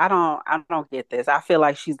raise. I don't get this. I feel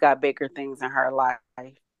like she's got bigger things in her life.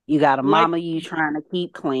 You got a mama you trying to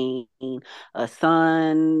keep clean, a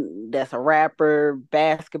son that's a rapper,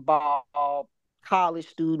 basketball, college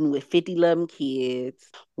student with 50-11 kids.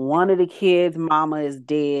 One of the kids' mama is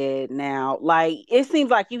dead now. Like, it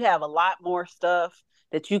seems like you have a lot more stuff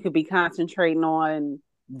that you could be concentrating on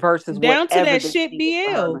versus down to that this shit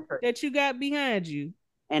BL that you got behind you.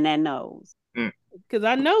 And that nose. Because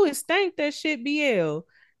I know it stank, that shit BL.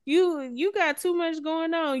 You got too much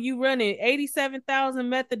going on. You running 87,000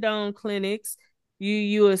 methadone clinics.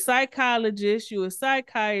 You a psychologist, you a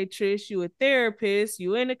psychiatrist, you a therapist,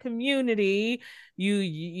 you in the community,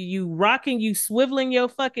 you rocking, you swiveling your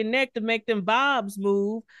fucking neck to make them bobs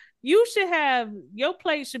move. You should have, your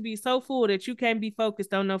plate should be so full that you can't be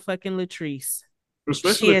focused on no fucking Latrice.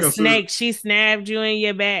 Especially she a snake. She snapped you in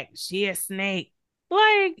your back. She a snake.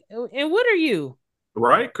 Like, and what are you?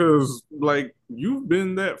 Right? Because, like, you've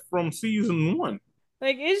been that from season 1.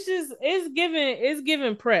 Like, it's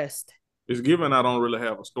given pressed. It's given I don't really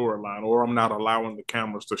have a storyline, or I'm not allowing the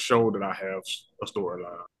cameras to show that I have a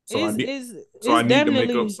storyline. So I need to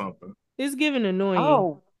make up something. It's given annoying.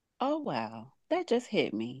 Oh wow. That just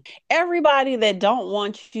hit me. Everybody that don't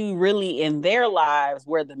want you really in their lives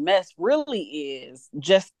where the mess really is,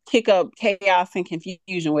 just kick up chaos and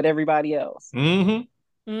confusion with everybody else.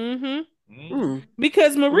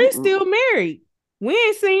 Because Marie's still married. We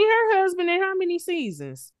ain't seen her husband in how many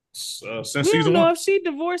seasons? Since we season 1. We don't know if she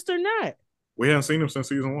divorced or not. We haven't seen him since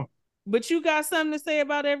season 1. But you got something to say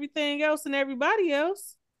about everything else and everybody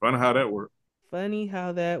else. Funny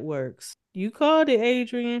how that works. You called it,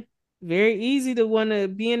 Adrian. Very easy to want to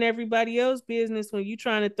be in everybody else's business when you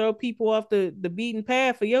trying to throw people off the beaten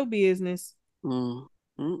path for your business. And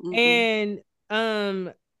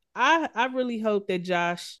I really hope that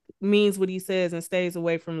Josh means what he says and stays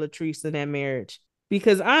away from Latrice in that marriage.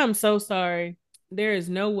 Because I'm so sorry. There is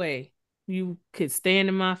no way you could stand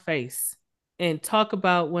in my face and talk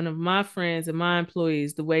about one of my friends and my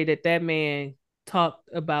employees the way that man talked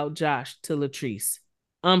about Josh to Latrice,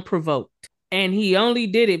 unprovoked. And he only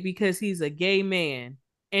did it because he's a gay man.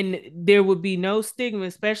 And there would be no stigma,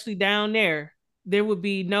 especially down there. There would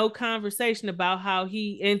be no conversation about how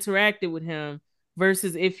he interacted with him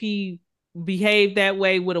versus if he behaved that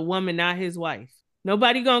way with a woman, not his wife.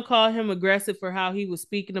 Nobody gonna call him aggressive for how he was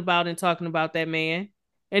speaking about and talking about that man.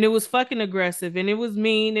 And it was fucking aggressive, and it was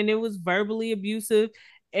mean, and it was verbally abusive,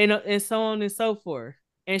 and so on and so forth.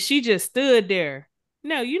 And she just stood there.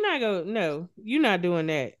 No, you're not doing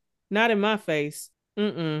that. Not in my face.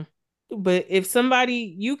 But if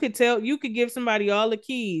somebody, you could give somebody all the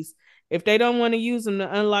keys. If they don't want to use them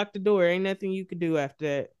to unlock the door, ain't nothing you could do after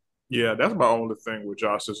that. Yeah, that's my only thing with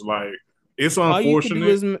Josh. Is like, it's unfortunate. All you can do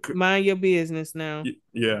is mind your business now.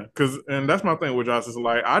 Yeah, and that's my thing with Josh. Is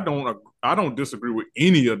like, I don't disagree with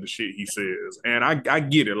any of the shit he says, and I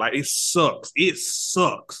get it. Like, it sucks. It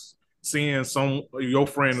sucks seeing your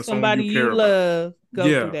friend or somebody you care love go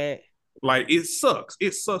through that. Like, it sucks.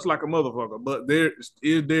 It sucks like a motherfucker. But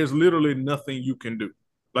there's literally nothing you can do.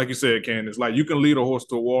 Like you said, Candace, like, you can lead a horse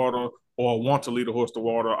to water or want to lead a horse to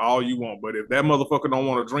water all you want. But if that motherfucker don't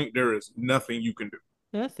want to drink, there is nothing you can do.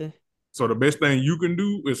 Nothing. So the best thing you can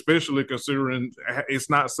do, especially considering it's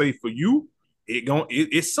not safe for you,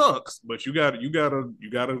 it sucks, but you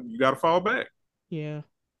gotta fall back. Yeah.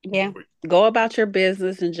 Yeah. Go about your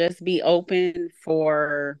business and just be open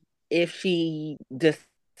for if she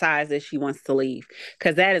decides that she wants to leave.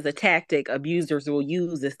 Because that is a tactic abusers will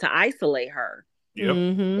use, is to isolate her. Yep.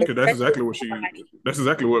 Mm-hmm. Because that's exactly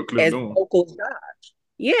what Cliff doing. Vocal Josh.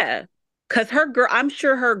 Yeah. Because I'm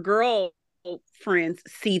sure her girl friends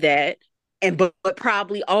see that. But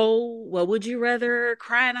probably, oh, well, would you rather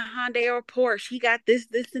cry in a Hyundai or Porsche? He got this,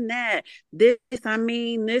 and that. This.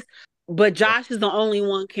 But Josh is the only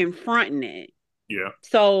one confronting it. Yeah.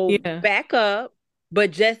 So back up, but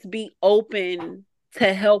just be open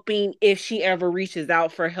to helping if she ever reaches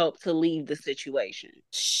out for help to leave the situation.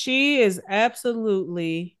 She is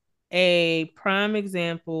absolutely a prime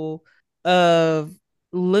example of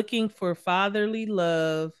looking for fatherly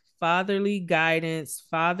love, fatherly guidance,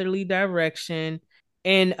 fatherly direction,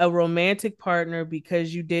 and a romantic partner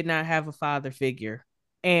because you did not have a father figure.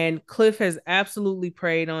 And Cliff has absolutely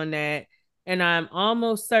preyed on that. And I'm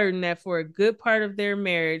almost certain that for a good part of their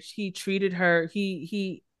marriage, he treated her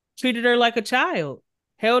like a child,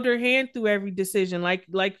 held her hand through every decision, like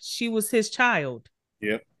she was his child.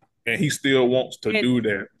 Yep. And he still wants to do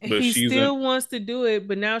that. But he still wants to do it,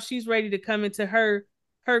 but now she's ready to come into her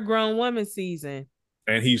grown woman season.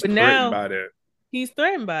 And he's threatened by that. He's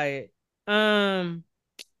threatened by it.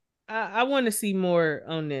 I want to see more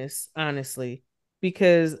on this, honestly,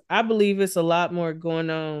 because I believe it's a lot more going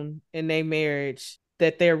on in their marriage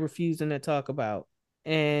that they're refusing to talk about.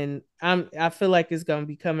 And I feel like it's going to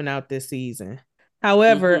be coming out this season.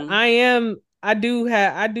 However, I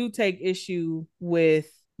do take issue with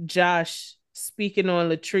Josh speaking on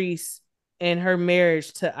Latrice and her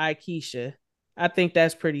marriage to Aikisha. I think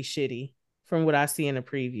that's pretty shitty from what I see in the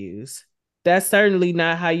previews. That's certainly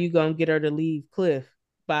not how you gonna get her to leave Cliff,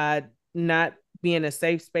 by not being a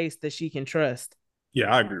safe space that she can trust.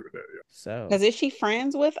 Yeah, I agree with that. Yeah. So, because is she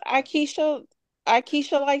friends with Aikisha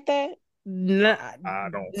like that? I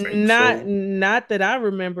don't think not so. Not that I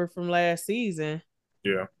remember from last season.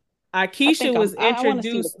 Yeah. Aikisha was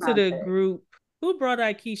introduced to the group. Who brought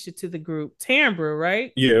Aikisha to the group? Tambra,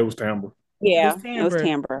 right? Yeah, it was Tambra. Yeah, it was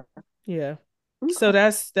Tambra. Yeah. Okay. So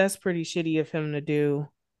that's pretty shitty of him to do.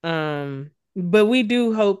 But we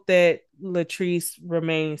do hope that Latrice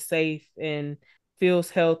remains safe and feels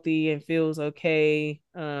healthy and feels okay.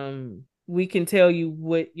 We can tell you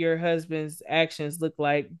what your husband's actions look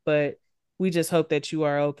like, but we just hope that you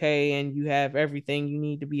are okay and you have everything you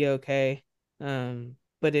need to be okay.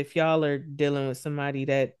 But if y'all are dealing with somebody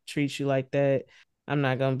that treats you like that, I'm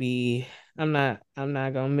not gonna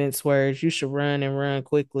mince words. You should run and run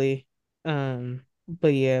quickly.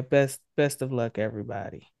 But yeah, best of luck,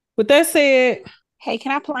 everybody. With that said, hey,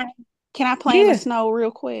 can I play in the snow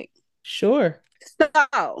real quick? Sure. So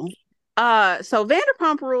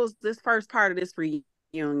Vanderpump Rules, this first part of this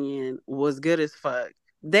reunion was good as fuck.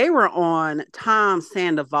 They were on Tom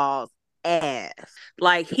Sandoval's ass.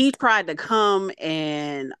 Like, he tried to come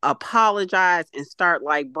and apologize and start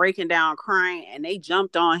like breaking down crying, and they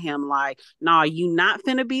jumped on him like, nah, you not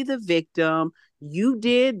finna be the victim. You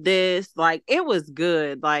did this. Like, it was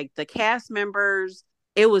good. Like, the cast members,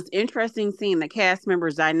 it was interesting seeing the cast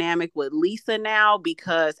members dynamic with Lisa now,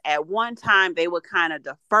 because at one time they would kind of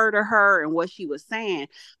defer to her and what she was saying.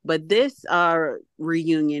 But this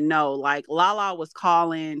reunion, no, like Lala was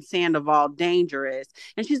calling Sandoval dangerous.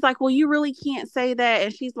 And she's like, well, you really can't say that.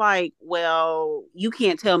 And she's like, well, you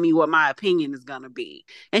can't tell me what my opinion is going to be.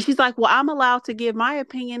 And she's like, well, I'm allowed to give my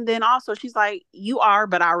opinion. Then also she's like, you are,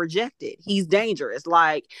 but I reject it. He's dangerous.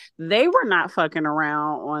 Like, they were not fucking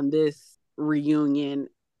around on this reunion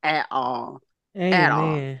at all. Amen. At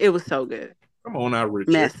all. It was so good. Come on, I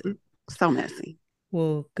reject it. So messy.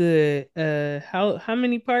 Well, good. How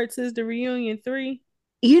many parts is the reunion? 3?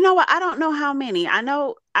 You know what? I don't know how many.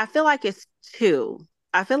 I feel like it's 2.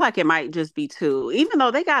 I feel like it might just be 2, even though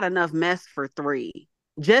they got enough mess for 3.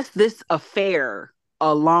 Just this affair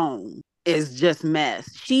alone is just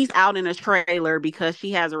mess. She's out in a trailer because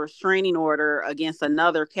she has a restraining order against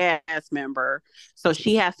another cast member. So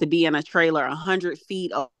she has to be in a trailer 100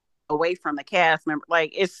 feet away from the cast member.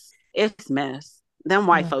 Like, it's mess. Them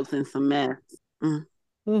white folks in some mess.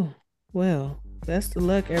 Oh, well, best of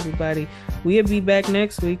luck, everybody. We'll be back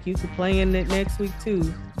next week. You can play in it next week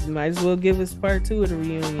too. You might as well give us part 2 of the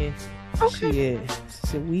reunion. Okay.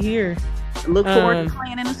 So we here. Look forward to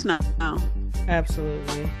playing in the snow.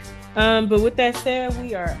 Absolutely. But with that said,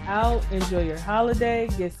 we are out. Enjoy your holiday.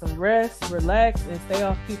 Get some rest, relax, and stay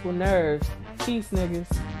off people's nerves. Peace, niggas.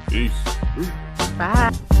 Peace.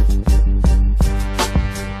 Bye.